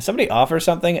 Yeah. If somebody offers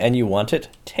something and you want it,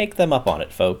 take them up on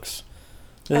it, folks.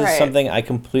 This is Alright. something I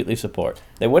completely support.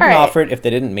 They wouldn't Alright. offer it if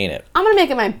they didn't mean it. I'm gonna make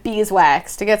it my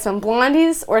beeswax to get some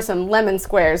blondies or some lemon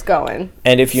squares going.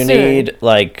 And if you Soon. need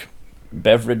like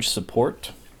beverage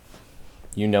support,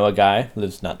 you know a guy who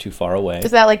lives not too far away. Is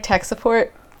that like tech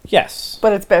support? Yes,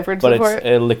 But it's beverage but support? it's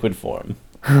a liquid form,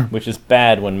 which is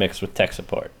bad when mixed with tech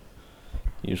support.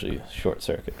 Usually short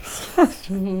circuits.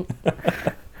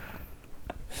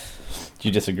 Do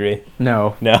you disagree?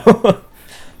 No. No.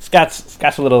 Scott's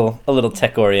a little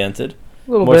tech oriented,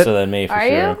 A little more bit. so than me for Are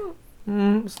sure.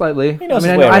 you? Slightly. He knows I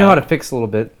his mean, way I know how around. to fix a little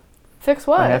bit. Fix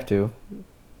what? I have to.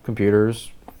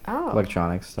 Computers, Oh.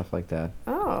 electronics, stuff like that.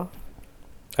 Oh.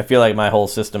 I feel like my whole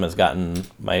system has gotten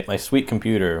my sweet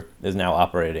computer is now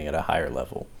operating at a higher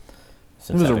level. It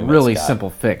Since was a having met really Scott. simple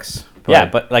fix. Yeah,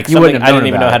 but like you something wouldn't have I didn't known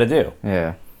even know about how to it. do.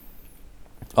 Yeah.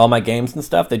 All my games and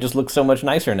stuff, they just look so much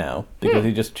nicer now because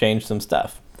he just changed some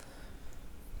stuff.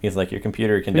 He's like, your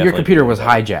computer can Your definitely computer do was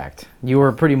better." hijacked. You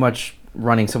were pretty much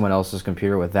running someone else's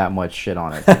computer with that much shit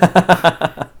on it.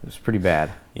 It was pretty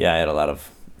bad. Yeah, I had a lot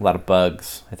of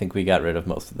bugs. I think we got rid of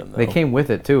most of them though. They came with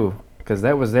it too, because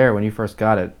that was there when you first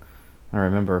got it. I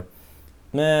remember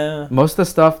Nah, most of the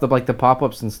stuff, the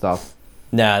pop-ups and stuff.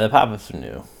 nah, the pop-ups are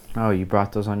new. Oh, you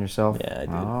brought those on yourself? Yeah, I did.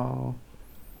 Oh,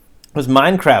 It was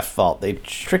Minecraft's fault. They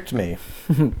tricked me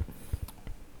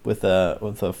with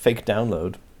a fake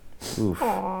download. oof.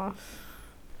 Aw.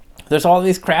 There's all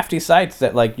these crafty sites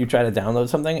that like you try to download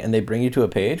something and they bring you to a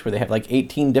page where they have like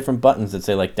 18 different buttons that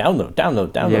say like download,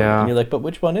 Yeah. and you're like, but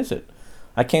which one is it?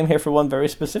 I came here for one very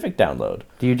specific download.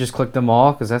 Do you just click them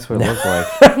all? Because that's what it looked like.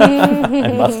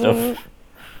 I must have.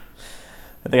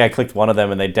 I think I clicked one of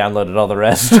them and they downloaded all the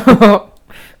rest.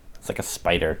 It's like a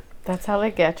spider. That's how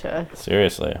they get you.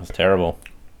 Seriously, it was terrible.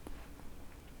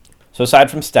 So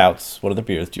aside from stouts, what other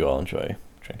beers do you all enjoy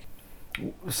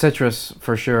drinking? Citrus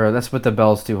for sure. That's what the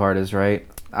Bell's Two Heart is, right?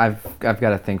 I've got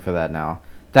a thing for that now.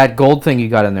 That gold thing you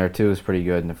got in there too is pretty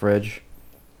good in the fridge.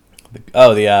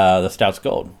 Oh, the Stouts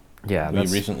Gold. Yeah, We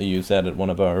that's recently used that at one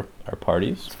of our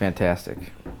parties. it's fantastic.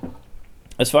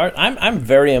 As far I'm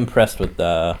very impressed with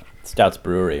Stouts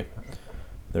Brewery.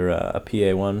 They're a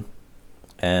PA one,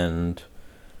 and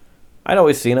I'd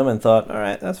always seen them and thought, all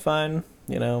right, that's fine.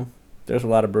 You know, there's a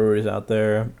lot of breweries out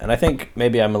there, and I think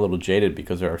maybe I'm a little jaded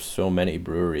because there are so many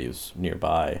breweries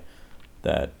nearby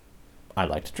that I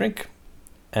like to drink,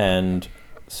 and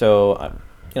so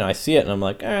I see it and I'm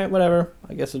like, all right, whatever.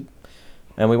 I guess it.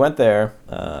 And we went there,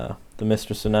 the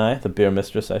mistress and I, the beer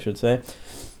mistress, I should say,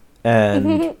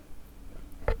 and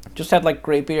just had like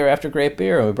great beer after great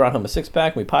beer. And we brought home a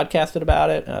 6-pack. And we podcasted about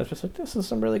it, and I was just like, this is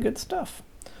some really good stuff.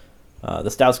 The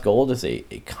Stouts Gold is a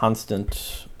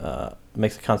constant,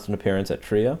 makes a constant appearance at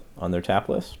Tria on their tap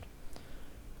list,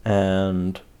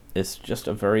 and it's just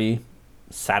a very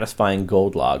satisfying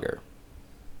gold lager.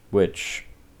 which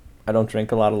I don't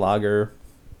drink a lot of lager.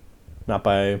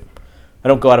 I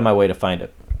don't go out of my way to find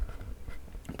it.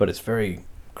 But it's very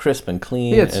crisp and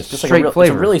clean. Yeah, and it's it's just straight it's a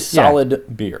flavor. really Yeah.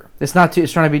 solid beer. It's not too.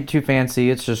 It's trying to be too fancy.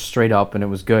 It's just straight up, and it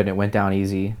was good. And it went down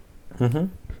easy. Mm-hmm.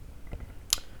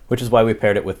 Which is why we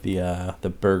paired it with the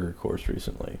burger course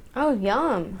recently. Oh,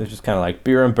 yum. It's just kind of like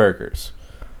beer and burgers.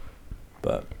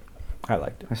 But I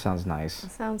liked it. That sounds nice.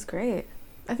 That sounds great.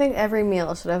 I think every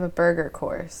meal should have a burger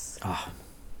course. Ah.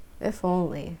 If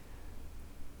only.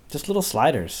 Just little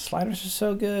sliders. Sliders are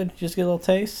so good. You just get a little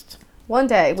taste. One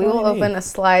day we all will you need. open a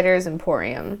Sliders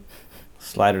Emporium.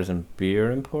 Sliders and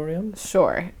beer emporium.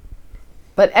 Sure.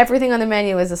 But everything on the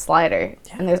menu is a slider.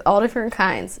 And there's all different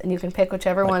kinds. And you can pick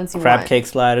whichever ones you Crab want. cake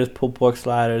sliders, pulled pork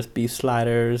sliders, beef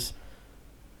sliders.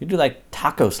 You do like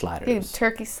taco You do sliders.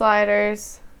 turkey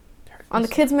sliders. On the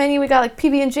kids menu we got like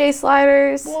PB&J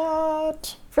sliders.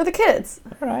 What? For the kids.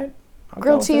 All right. I'll go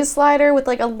Grilled with cheese it. slider with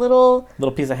like a little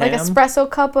Little piece of like ham. espresso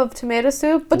cup of tomato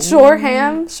soup. But sure, Ooh.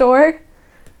 ham, sure.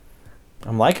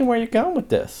 I'm liking where you're going with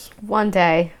this. One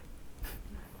day.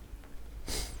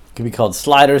 It could be called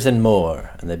sliders and more.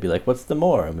 And they'd be like, what's the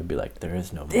more? And we'd be like, there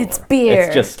is no more. It's beer.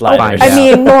 It's just Oh, sliders. Yeah. I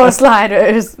mean more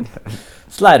sliders.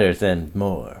 Sliders and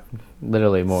more.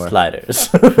 Literally more. Sliders.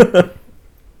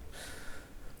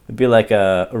 It'd be like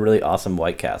a really awesome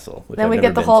White Castle. Which Then I've we never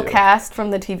get the been whole to. cast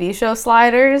from the TV show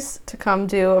Sliders to come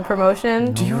do a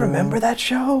promotion. Do you remember that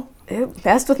show? It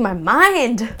messed with my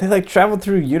mind. They like traveled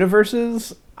through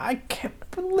universes. I can't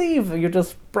believe you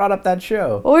just brought up that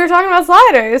show. Well, we were talking about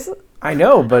sliders. I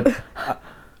know, but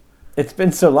it's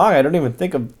been so long. I don't even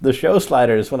think of the show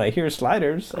Sliders when I hear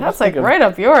Sliders. I That's just like think of- right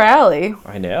up your alley.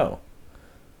 I know.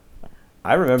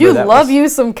 I remember. You that love was- you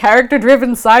some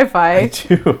character-driven I sci-fi.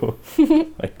 do.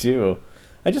 I do.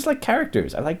 I just like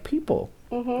characters. I like people.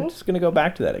 Mm-hmm. I'm just gonna go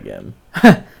back to that again.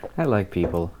 I like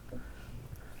people.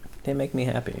 They make me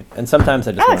happy. And sometimes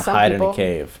I just I like want to some hide in people. a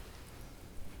cave.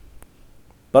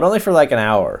 But only for like an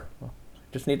hour.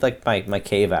 Just need like my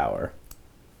cave hour.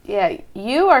 Yeah,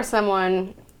 you are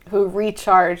someone who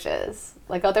recharges.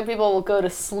 Like other people will go to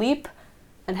sleep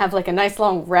and have like a nice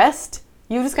long rest.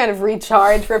 You just kind of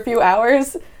recharge for a few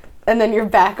hours and then you're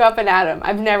back up and at 'em.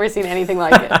 I've never seen anything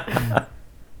like it.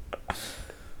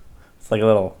 It's like a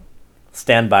little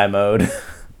standby mode.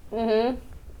 Mm-hmm.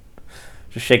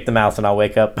 Just shake the mouse and I'll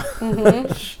wake up. Then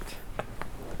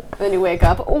you wake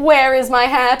up. Where is my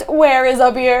hat? Where is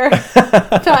a beer?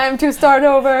 Time to start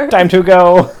over. Time to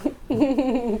go.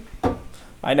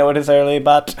 I know it is early,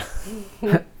 but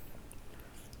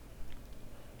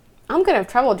I'm gonna have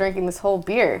trouble drinking this whole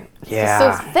beer. Yeah.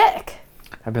 It's so thick.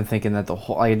 I've been thinking that the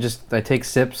whole. I take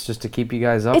sips just to keep you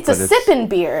guys up. It's a but sippin'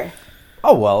 beer.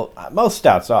 oh well. Most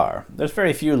stouts are. There's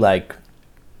very few like,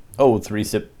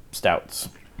 3-sip stouts.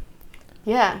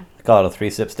 Yeah. I call it a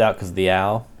 3-sip stout because of the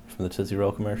owl from the Tootsie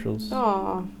Roll commercials.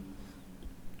 Aw.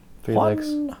 3 legs.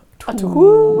 1, A 2,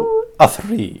 two. a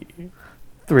 3.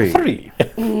 3. 3.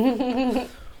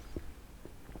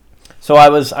 So I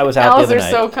was out the Owls other are night.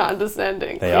 so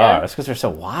condescending. They Yeah. are. It's because they're so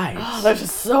wise. Oh, they're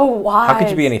just so wise. How could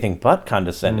you be anything but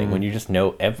condescending when you just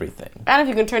know everything, And if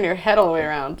you can turn your head all the way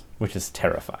around. which is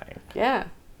terrifying, Yeah.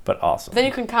 but awesome. Then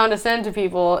you can condescend to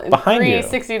people in Behind you.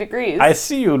 360 degrees. I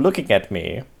see you looking at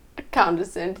me,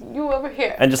 condescend you over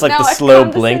here. and just like Now the I slow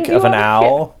condescend blink you of an over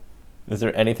owl. Is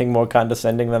there anything more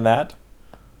condescending than that?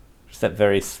 Just that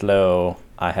very slow.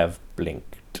 I have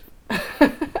blinked,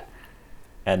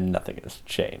 and nothing has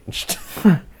changed.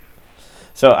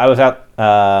 So I was out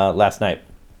last night.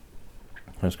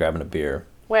 I was grabbing a beer.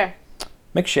 Where?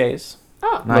 McShay's.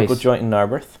 Oh. Nice. Local joint in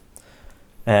Narberth.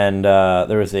 And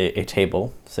there was a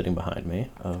table sitting behind me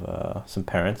of some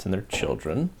parents and their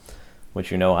children,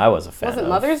 which I was a fan Was it of.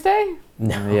 Mother's Day?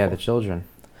 No, Yeah, the children.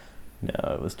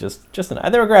 no, it was just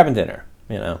they were grabbing dinner.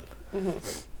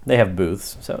 They have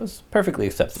booths, so it was perfectly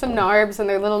acceptable. Some narbs and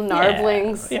their little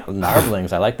narblings. Yeah,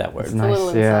 narblings. I like that word. It's a nice.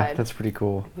 little Yeah, inside. that's pretty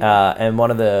cool. And one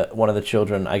of the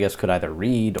children, I guess, could either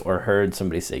read or heard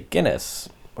somebody say Guinness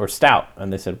or stout,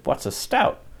 and they said, "What's a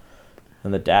stout?"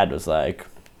 And the dad was like,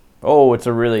 "Oh, it's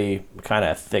a really kind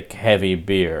of thick, heavy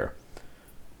beer."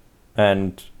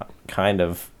 And kind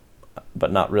of,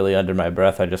 but not really under my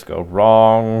breath, I just go,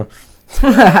 "Wrong."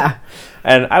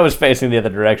 And I was facing the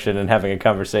other direction and having a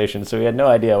conversation, so he had no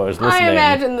idea I was listening. I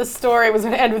imagine the story was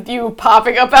going to end with you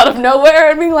popping up out of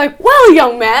nowhere and being like, "Well,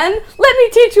 young man, let me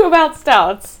teach you about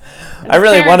stouts." And I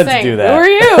really parents wanted to saying, do that. Who are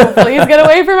you? Please get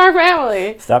away from our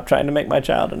family. Stop trying to make my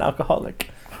child an alcoholic.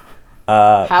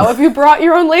 How have you brought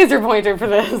your own laser pointer for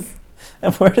this?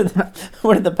 And where did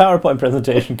the PowerPoint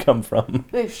presentation come from?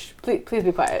 Please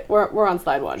be quiet. We're on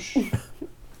slide 1.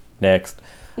 Next.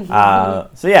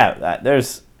 So yeah,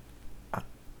 there's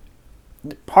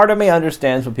part of me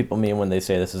understands what people mean when they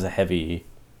say this is a heavy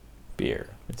beer.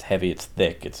 It's heavy, it's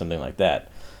thick, it's something like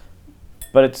that.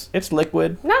 But it's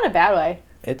liquid. Not in a bad way.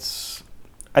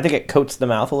 I think it coats the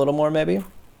mouth a little more, maybe,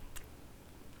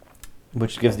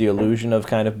 which gives the illusion of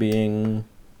kind of being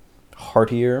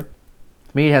heartier.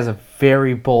 To me, it has a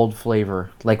very bold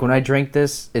flavor. Like when I drink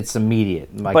this, it's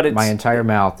immediate. Like my entire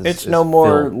mouth is. It's no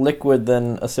more filled. liquid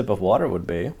than a sip of water would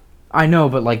be. I know,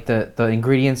 but like the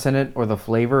ingredients in it or the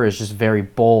flavor is just very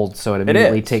bold, so it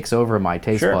immediately is. takes over my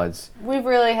taste Sure. buds. We've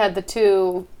really had the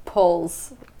two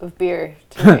poles of beer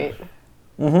tonight.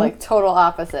 Like total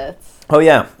opposites. Oh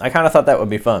yeah, I kind of thought that would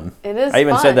be fun. It is I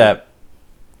even fun. said that.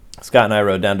 Scott and I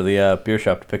rode down to the beer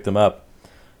shop to pick them up,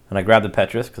 and I grabbed the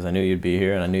Petrus because I knew you'd be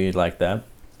here and I knew you'd like that.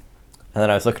 And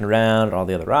then I was looking around at all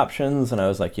the other options, and I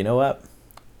was like, you know what?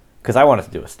 Because I wanted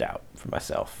to do a stout for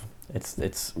myself. It's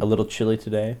a little chilly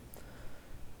today,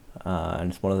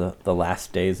 and it's one of the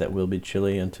last days that will be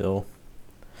chilly until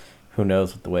who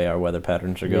knows what the way our weather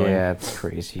patterns are going. Yeah, it's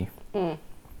crazy.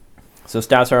 So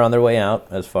stouts are on their way out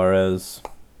as far as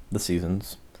the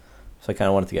seasons. So I kind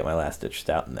of wanted to get my last ditch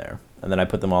stout in there. And then I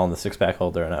put them all in the 6-pack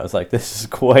holder, and I was like, this is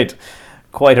quite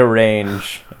a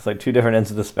range. It's like two different ends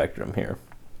of the spectrum here.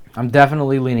 I'm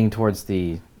definitely leaning towards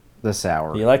the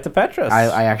sour. You like the Petrus?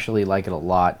 I actually like it a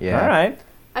lot. Yeah. All right.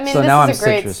 I mean, So now this is I'm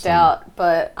a great citrusy. stout,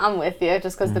 but I'm with you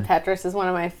just because the Petrus is one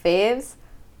of my faves.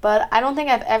 But I don't think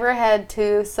I've ever had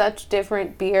two such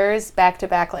different beers back to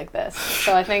back like this.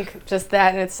 So I think just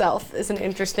that in itself is an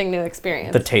interesting new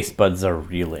experience. The taste buds are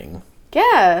reeling.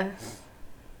 Yeah,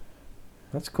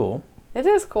 That's cool. it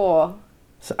is cool.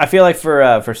 So I feel like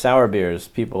for sour beers,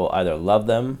 people either love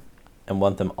them and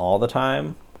want them all the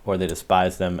time, or they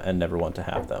despise them and never want to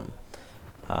have them.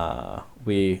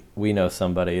 We know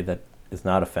somebody that is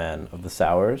not a fan of the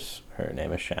sours. Her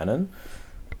name is Shannon.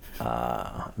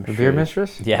 The beer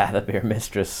mistress? Yeah, the beer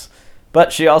mistress.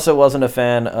 But she also wasn't a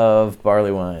fan of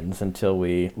barley wines until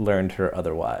we learned her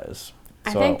otherwise.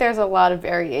 I So- think there's a lot of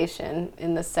variation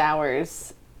in the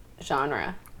sours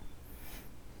genre.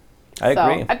 I so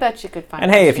agree. I bet you could find.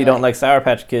 And hey, one if you you don't like Sour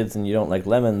Patch Kids and you don't like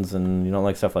lemons and you don't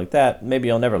like stuff like that, maybe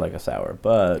you'll never like a sour.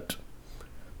 But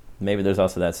maybe there's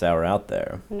also that sour out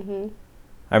there. Mm-hmm.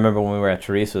 I remember when we were at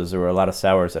Teresa's, there were a lot of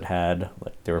sours that had,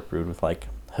 like, they were brewed with, like,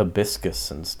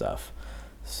 hibiscus and stuff.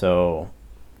 So,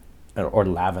 or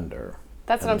lavender.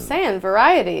 That's what I'm saying.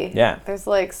 Variety. Yeah. There's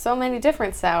like so many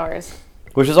different sours.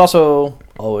 Which is also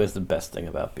always the best thing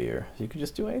about beer. You can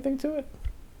just do anything to it.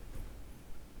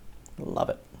 Love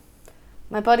it.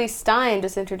 My buddy Stein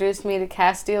just introduced me to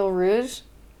Castile Rouge.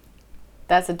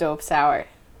 That's a dope sour.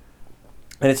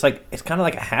 And it's like, it's kind of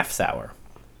like a half sour.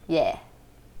 Yeah.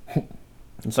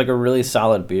 It's like a really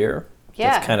solid beer.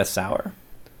 Yeah. It's kind of sour.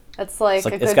 That's like, It's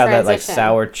like a good it's got that like transition.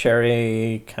 sour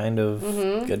cherry kind of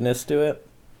Mhm. goodness to it.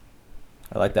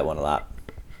 I like that one a lot.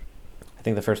 I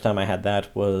think the first time I had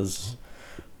that was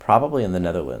probably in the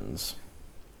Netherlands.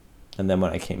 And then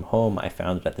when I came home, I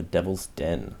found it at the Devil's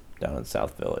Den down in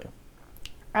South Philly.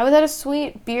 I was at a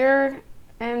sweet beer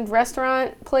and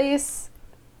restaurant place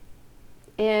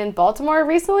in Baltimore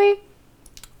recently.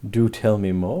 Do tell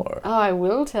me more. Oh, I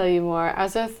will tell you more. I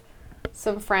was with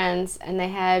some friends and they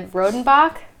had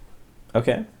Rodenbach.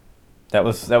 Okay. That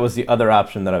was the other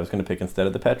option that I was going to pick instead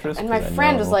of the Petrus. And my 'cause I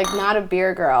friend was know- like not a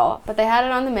beer girl, but they had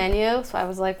it on the menu, so I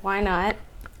was like, why not?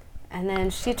 And then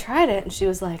she tried it and she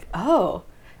was like, oh.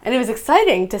 And it was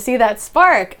exciting to see that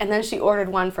spark. And then she ordered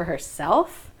one for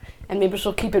herself, and maybe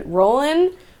she'll keep it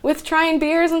rolling with trying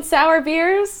beers and sour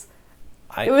beers.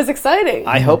 It was exciting.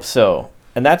 I hope so.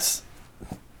 And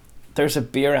there's a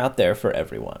beer out there for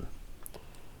everyone.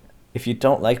 If you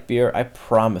don't like beer, I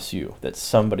promise you that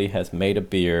somebody has made a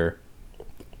beer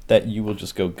that you will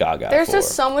just go gaga There's for.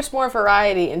 just so much more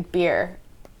variety in beer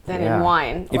than Yeah. in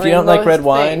wine. If or you in don't like most red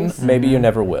wine, things. maybe you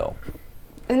never will.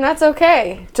 And that's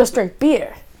okay. Just drink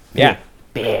beer. Yeah.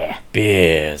 Beer.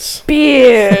 Beers.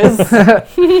 Beers.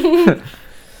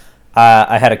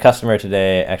 I had a customer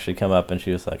today actually come up and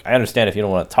she was like, I understand if you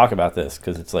don't want to talk about this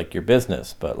because it's like your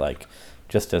business, but like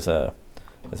just as a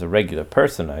regular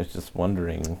person, I was just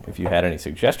wondering if you had any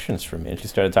suggestions for me. And she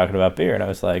started talking about beer, and I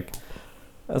was like,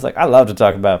 I love to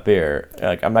talk about beer.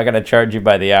 Like, I'm not going to charge you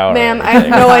by the hour. or Ma'am, I have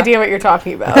anything. no idea what you're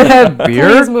talking about. Beer?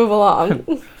 Please move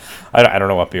along. I don't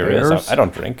know what beer Beers? is. I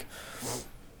don't drink.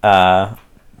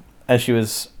 And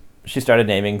she started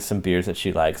naming some beers that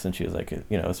she likes, and she was like,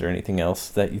 is there anything else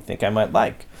that you think I might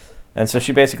like? And so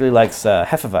she basically likes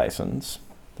Hefeweizens,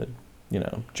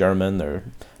 German. They're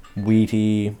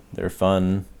wheaty, they're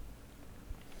fun,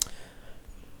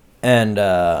 and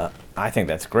I think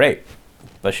that's great.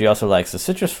 But she also likes the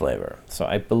citrus flavor. So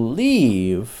I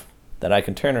believe that I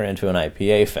can turn her into an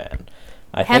IPA fan.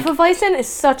 I think, Hefeweizen is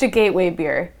such a gateway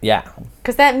beer. yeah,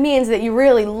 Because that means that you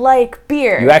really like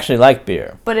beer. you actually like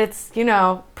beer. But it's,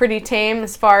 pretty tame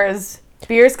as far as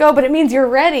beers go, but it means you're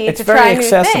ready It's to very try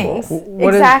accessible. new things.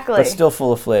 What is- Exactly. But still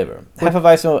full of flavor.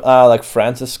 Hefeweizen, like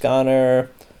Franziskaner.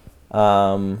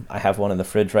 I have one in the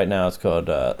fridge right now. It's called,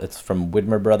 it's from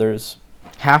Widmer Brothers.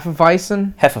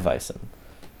 Hefeweizen? Hefeweizen.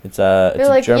 It's a They're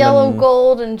like German, yellow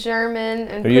gold and German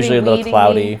and They're usually a little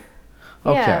cloudy.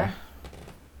 Okay. Yeah.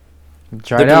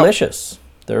 Try They're it out. delicious.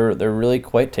 They're really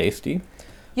quite tasty.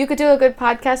 You could do a good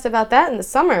podcast about that in the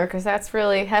summer because that's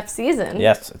really hef season.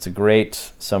 Yes, it's a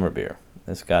great summer beer.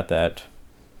 It's got that.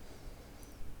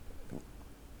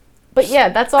 But yeah,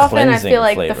 that's often I Cleansing feel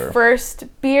like flavor. the first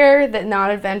beer that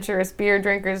non-adventurous beer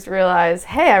drinkers realize,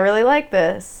 hey, I really like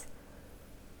this.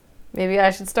 Maybe I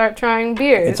should start trying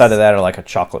beers. It's either that or like a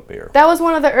chocolate beer. That was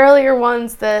one of the earlier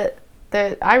ones that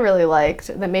I really liked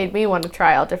that made me want to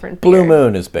try out different beer. Blue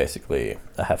Moon is basically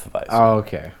a Hefeweizen. Oh,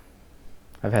 okay.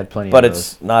 I've had plenty But of those.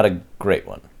 it's not a great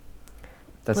one.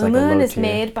 That's Blue like a Moon low is tier.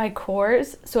 made by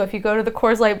Coors, so if you go to the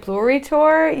Coors Light Brewery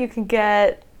tour, you can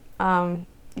get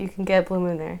Blue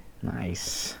Moon there.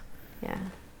 Nice. Yeah.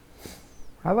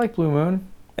 I like Blue Moon.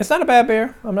 It's not a bad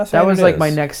beer. I'm not saying That was it like is. my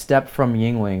next step from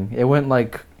Yingling. It went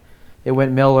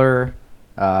Miller,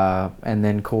 and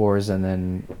then Coors, and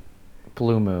then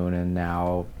Blue Moon, and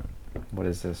now, what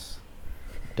is this?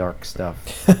 Dark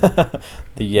stuff. the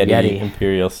Yeti, Yeti.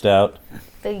 Imperial Stout.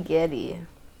 The Yeti.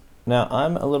 Now,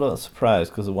 I'm a little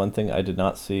surprised because the one thing I did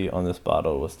not see on this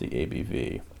bottle was the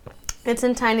ABV. It's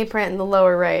in tiny print in the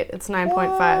lower right. It's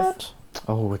 9.5. What?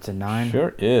 Oh, it's a 9.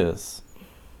 Sure is.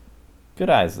 Good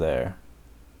eyes there.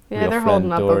 Yeah, Real they're friend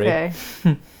holding up Dory. okay.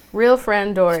 Real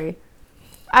friend Dory.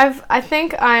 I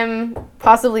think I'm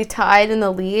possibly tied in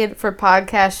the lead for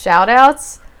podcast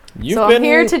shout-outs. So I'm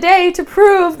here today to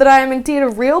prove that I am indeed a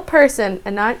real person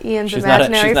and not Ian's She's not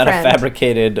imaginary a friend.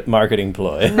 fabricated marketing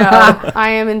ploy. No, I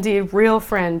am indeed real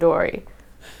friend Dory.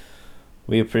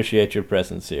 We appreciate your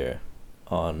presence here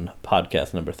on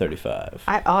podcast number 35.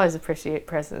 I always appreciate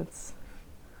presents.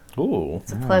 Ooh.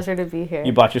 It's a pleasure to be here.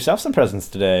 You bought yourself some presents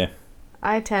today.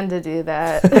 I tend to do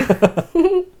that.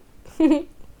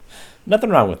 Nothing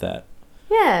wrong with that.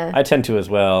 Yeah. I tend to as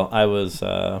well. I was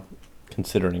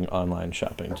considering online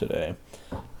shopping today.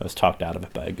 I was talked out of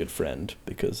it by a good friend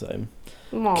because I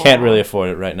Aw. can't really afford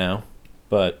it right now.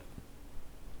 But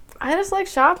I just like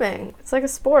shopping. It's like a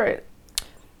sport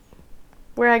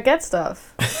where I get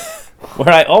stuff. where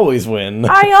I always win.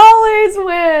 I always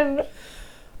win.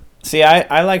 See,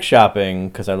 I like shopping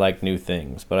because I like new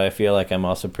things, but I feel like I'm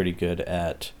also pretty good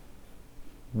at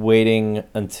waiting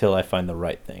until I find the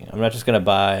right thing. I'm not just going to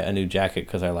buy a new jacket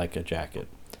because I like a jacket.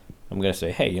 I'm going to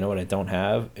say, hey, you know what I don't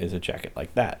have is a jacket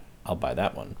like that. I'll buy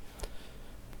that one.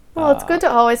 Well, it's good to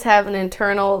always have an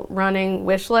internal running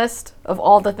wish list of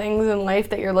all the things in life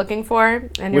that you're looking for,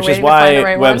 and you're Which is waiting to find why the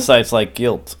right one. websites like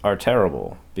Guilt are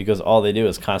terrible, because all they do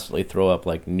is constantly throw up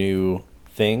like new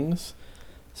things.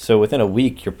 So within a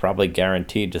week, you're probably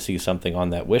guaranteed to see something on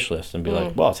that wish list and be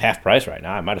like, well, it's half price right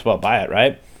now. I might as well buy it,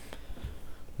 right?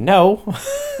 No.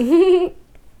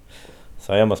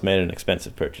 So I almost made an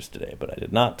expensive purchase today, but I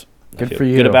did not. I Good feel for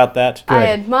you. Good about that. I Good.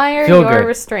 admire Feel your good.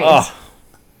 restraint. Oh,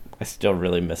 I still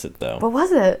really miss it though. What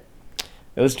was it?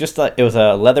 It was just like it was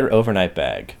a leather overnight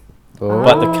bag, Oh.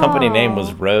 but the company name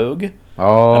was Rogue.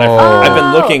 Oh. And I've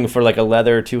been looking for like a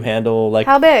leather two-handle, like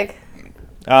How big?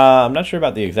 I'm not sure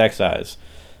about the exact size,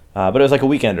 but it was like a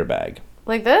weekender bag.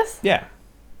 Like this? Yeah.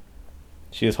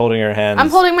 She was holding her hands. I'm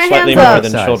holding my slightly hands more up.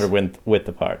 than Size. shoulder width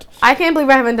apart. I can't believe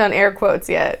I haven't done air quotes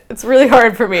yet. It's really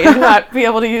hard for me to not be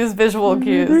able to use visual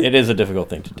cues. It is a difficult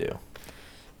thing to do.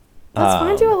 Let's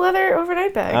find you a leather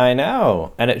overnight bag. I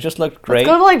know, and it just looked great.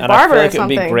 go to, like, and Barber I feel or like it would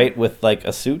be something. great with like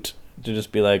a suit to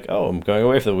just be like, oh, I'm going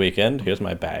away for the weekend. Here's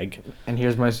my bag. And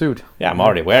here's my suit. Yeah, I'm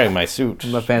already wearing my suit.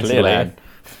 I'm a fancy clearly. lad.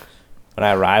 When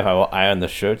I arrive, I will iron the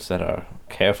shirts that are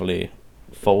carefully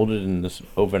folded in this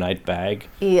overnight bag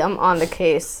I'm on the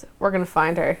case. We're gonna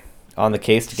find her. on the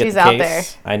case to get She's the out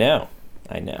case. I know.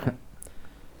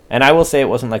 And I will say it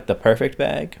wasn't like the perfect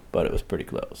bag, but it was pretty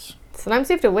close. Sometimes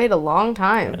you have to wait a long I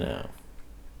time. know.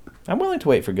 I'm willing to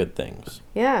wait for good things.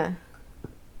 Yeah.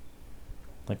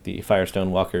 Like the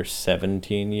Firestone Walker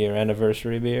 17-year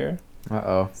anniversary beer.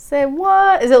 Uh-oh. Say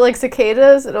what? Is it like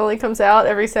cicadas? It only comes out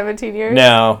every 17 years?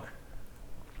 No.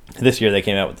 This year they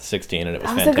came out with the 16 and it was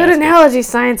That was fantastic. a good analogy,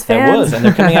 science That fans. was, and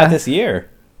they're coming out this year.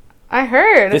 I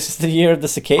heard. This is the year of the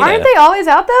cicada. Aren't they always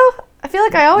out though? I feel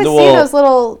like I always No, see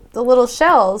well- the little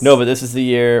shells. No, but this is the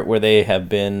year where they have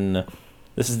been.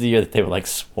 This is the year that they would like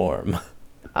swarm.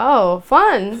 Oh,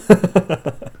 fun.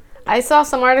 I saw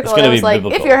some article It's that gonna was be like, if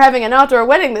biblical. you're having an outdoor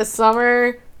wedding this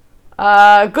summer,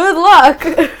 good luck.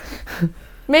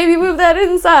 Maybe move that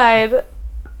inside.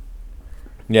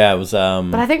 Yeah, it was.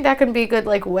 But I think that could be good,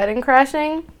 like, wedding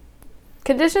crashing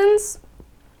conditions.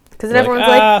 Because then like, everyone's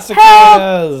like, help!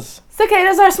 cicadas.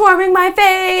 Cicadas are swarming my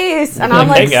face! And I'm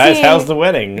Like, like, hey guys, seeing, how's the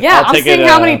wedding? yeah, I'll I'm take seeing it,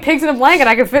 how many pigs in a blanket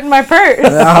I can fit in my purse.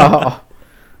 Oh.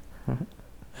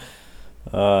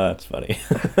 That's funny.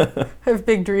 I have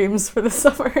big dreams for the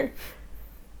summer.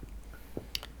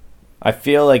 I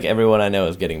feel like everyone I know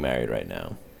is getting married right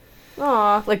now.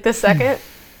 Aw, like this second.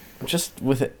 Just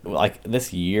with it, like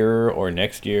this year or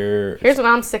next year. Here's what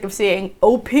I'm sick of seeing.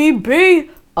 OPB,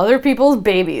 other people's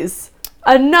babies.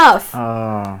 Enough.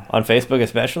 On Facebook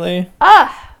especially,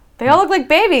 They all look like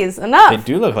babies. Enough. they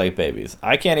do look like babies.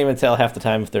 I can't even tell half the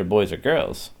time if they're boys or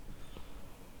girls.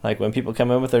 Like when people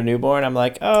come in with their newborn, I'm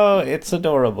like, oh, it's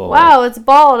adorable. Wow, it's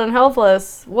bald and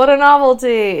helpless. What a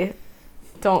novelty.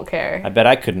 Don't care. I bet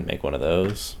I couldn't make one of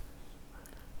those.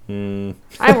 I'm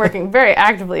working very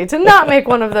actively to not make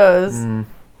one of those.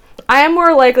 I am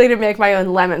more likely to make my own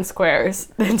lemon squares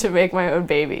than to make my own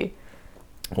baby.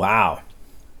 Wow.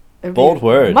 It'd be Bold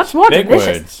words. Much more Big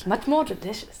delicious. words. Much more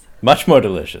delicious. Much more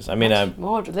delicious. I mean,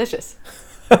 More delicious.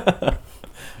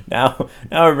 now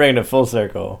we're bringing it full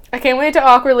circle. I can't wait to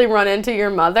awkwardly run into your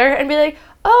mother and be like,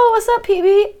 "Oh, what's up,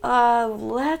 PB?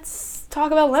 Let's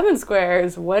talk about lemon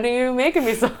squares. When are you making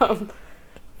me some?"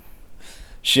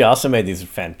 She also made these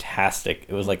fantastic.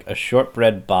 It was like a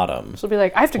shortbread bottom She'll be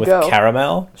like, "I have to with go."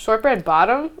 caramel. Shortbread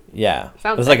bottom? Yeah.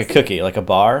 Sounds it was like a sexy. cookie, like a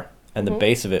bar, and the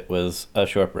base of it was a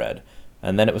shortbread.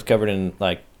 And then it was covered in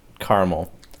like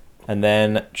caramel, and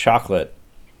then chocolate,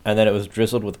 and then it was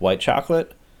drizzled with white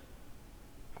chocolate.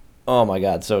 Oh my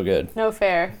god, so good. No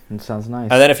fair. It sounds nice.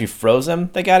 And then if you froze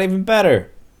them, they got even better.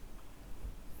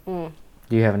 Do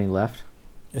you have any left?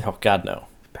 Oh god, no.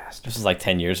 Bastard. This was like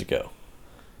 10 years ago.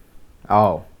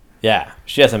 Oh. Yeah,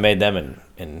 she hasn't made them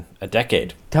in a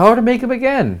decade. Tell her to make them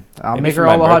again. I'll Maybe make for her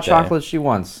all my the hot birthday. chocolate she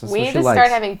wants. That's We what need she to likes. start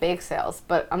having bake sales,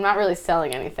 but I'm not really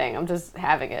selling anything. I'm just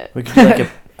having it. We could do like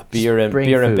a beer and Spring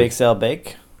beer and food. bake sale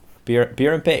bake. Beer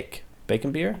and bake.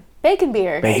 Bacon beer? Bacon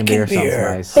beer. Bacon beer sounds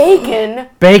nice. Bacon.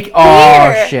 Bake.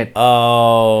 Oh Beer. shit.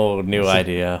 Oh, new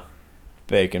idea.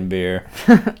 Bacon beer.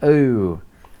 Ooh.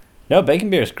 No, bacon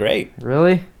beer is great.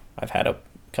 Really? I've had a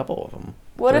couple of them.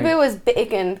 What if Great. it was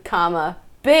bacon, beer?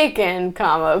 Then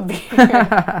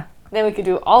we could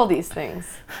do all these things.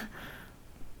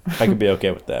 I could be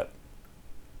okay with that.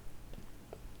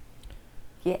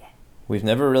 Yeah. We've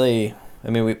never really. I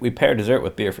mean, we pair dessert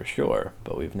with beer for sure,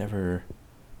 but we've never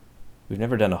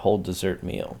done a whole dessert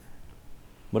meal.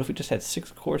 What if we just had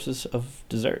 6 courses of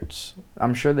desserts?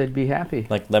 I'm sure they'd be happy.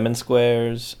 Like lemon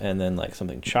squares, and then like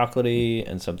something chocolatey,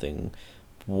 and something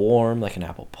warm, like an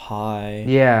apple pie.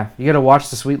 Yeah, you gotta watch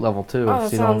the sweet level too. Oh, that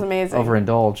so you sounds don't amazing.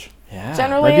 Overindulge. Yeah.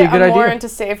 Generally, Might be a good I'm more idea. into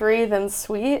savory than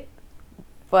sweet,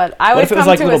 but I What would if it come was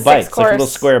like to little a bites, like 6-course little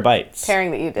square bites?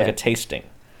 pairing that you Like a did. tasting.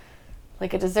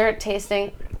 Like a dessert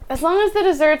tasting. As long as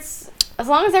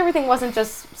everything wasn't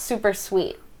just super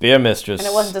sweet, Beer mistress. and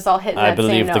it wasn't just all hitting I that same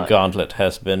believe the note. gauntlet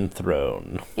has been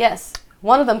thrown. Yes.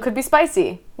 One of them could be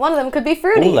spicy. One of them could be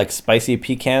fruity. Ooh, like spicy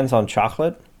pecans on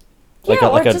chocolate? yeah, Like a,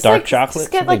 or like a just dark chocolate?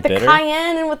 Just get like the something bitter?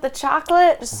 cayenne and with the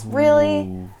chocolate. Just really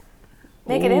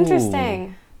make it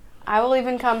interesting. I will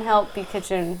even come help be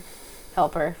kitchen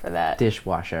helper for that.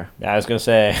 Dishwasher. I was going to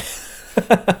say...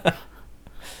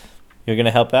 You're going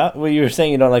to help out? Well, you were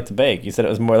saying you don't like to bake. You said it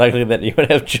was more likely that you would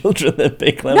have children than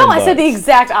bake lemon No, I said the bars.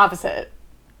 exact opposite.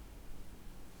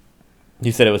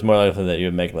 You said it was more likely that you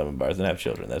would make lemon bars than have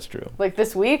children. That's true. Like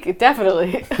this week,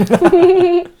 definitely.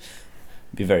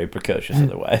 Be very precocious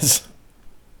otherwise.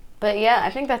 But yeah, I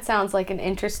think that sounds like an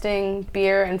interesting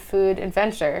beer and food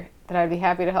adventure that I'd be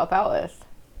happy to help out with.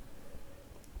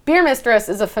 Beer Mistress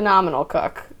is a phenomenal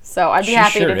cook, so I'd be She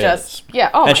happy sure to just is. yeah.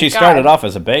 Oh And my she God. started off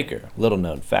as a baker. Little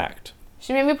known fact.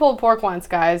 She made me pulled pork once,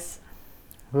 guys.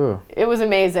 Ooh. It was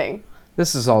amazing.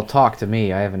 This is all talk to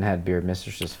me. I haven't had Beer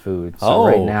Mistress's food, so Oh,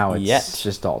 right now it's yet.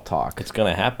 just all talk. It's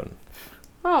going to happen.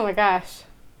 Oh my gosh.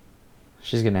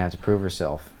 She's gonna have to prove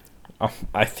herself.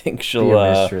 I think Beer she'll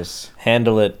Mistress,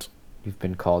 handle it. you've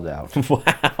been called out.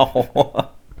 Wow.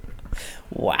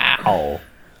 Wow.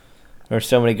 There's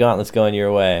so many gauntlets going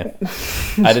your way.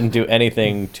 I didn't do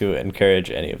anything to encourage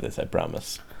any of this, I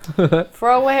promise.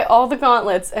 Throw away all the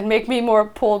gauntlets and make me more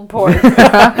pulled pork.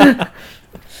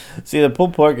 See, the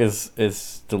pulled pork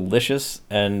is delicious,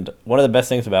 and one of the best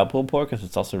things about pulled pork is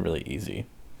it's also really easy.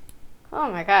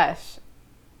 Oh my gosh.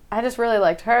 I just really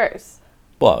liked hers.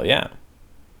 Well, yeah.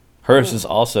 Hers is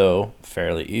also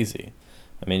fairly easy.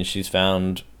 I mean, she's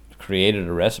found created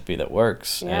a recipe that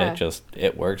works, Yeah. and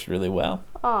it works really well.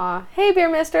 Aw. Hey, beer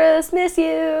mistress. Miss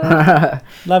you.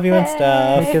 Love you and Hey.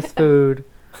 stuff. Make us food.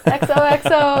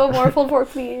 XOXO. More pulled pork,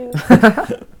 please.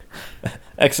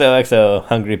 XOXO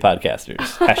hungry podcasters.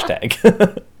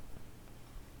 Hashtag.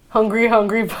 Hungry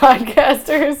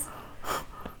podcasters.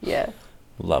 Yeah.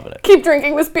 Loving it. Keep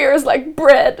drinking this beer is like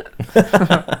bread.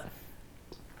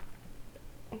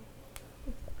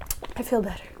 I feel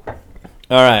better.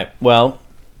 All right. Well,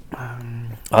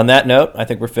 on that note, I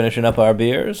think we're finishing up our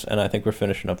beers, and I think we're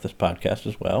finishing up this podcast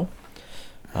as well.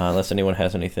 Unless anyone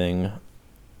has anything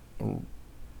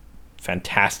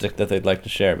fantastic that they'd like to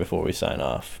share before we sign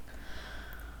off.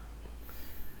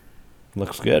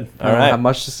 Looks good. I All don't right. have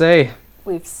much to say.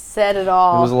 We've said it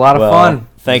all. It was a lot of Well, fun.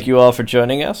 Thank you all for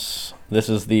joining us. This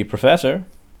is the Professor.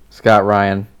 Scott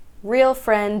Ryan. Real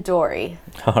friend Dory.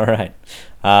 All right.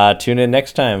 Tune in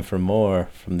next time for more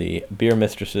from the Beer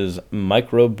Mistress's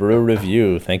Microbrew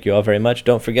Review. Thank you all very much.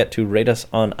 Don't forget to rate us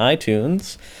on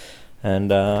iTunes, and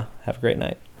have a great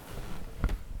night.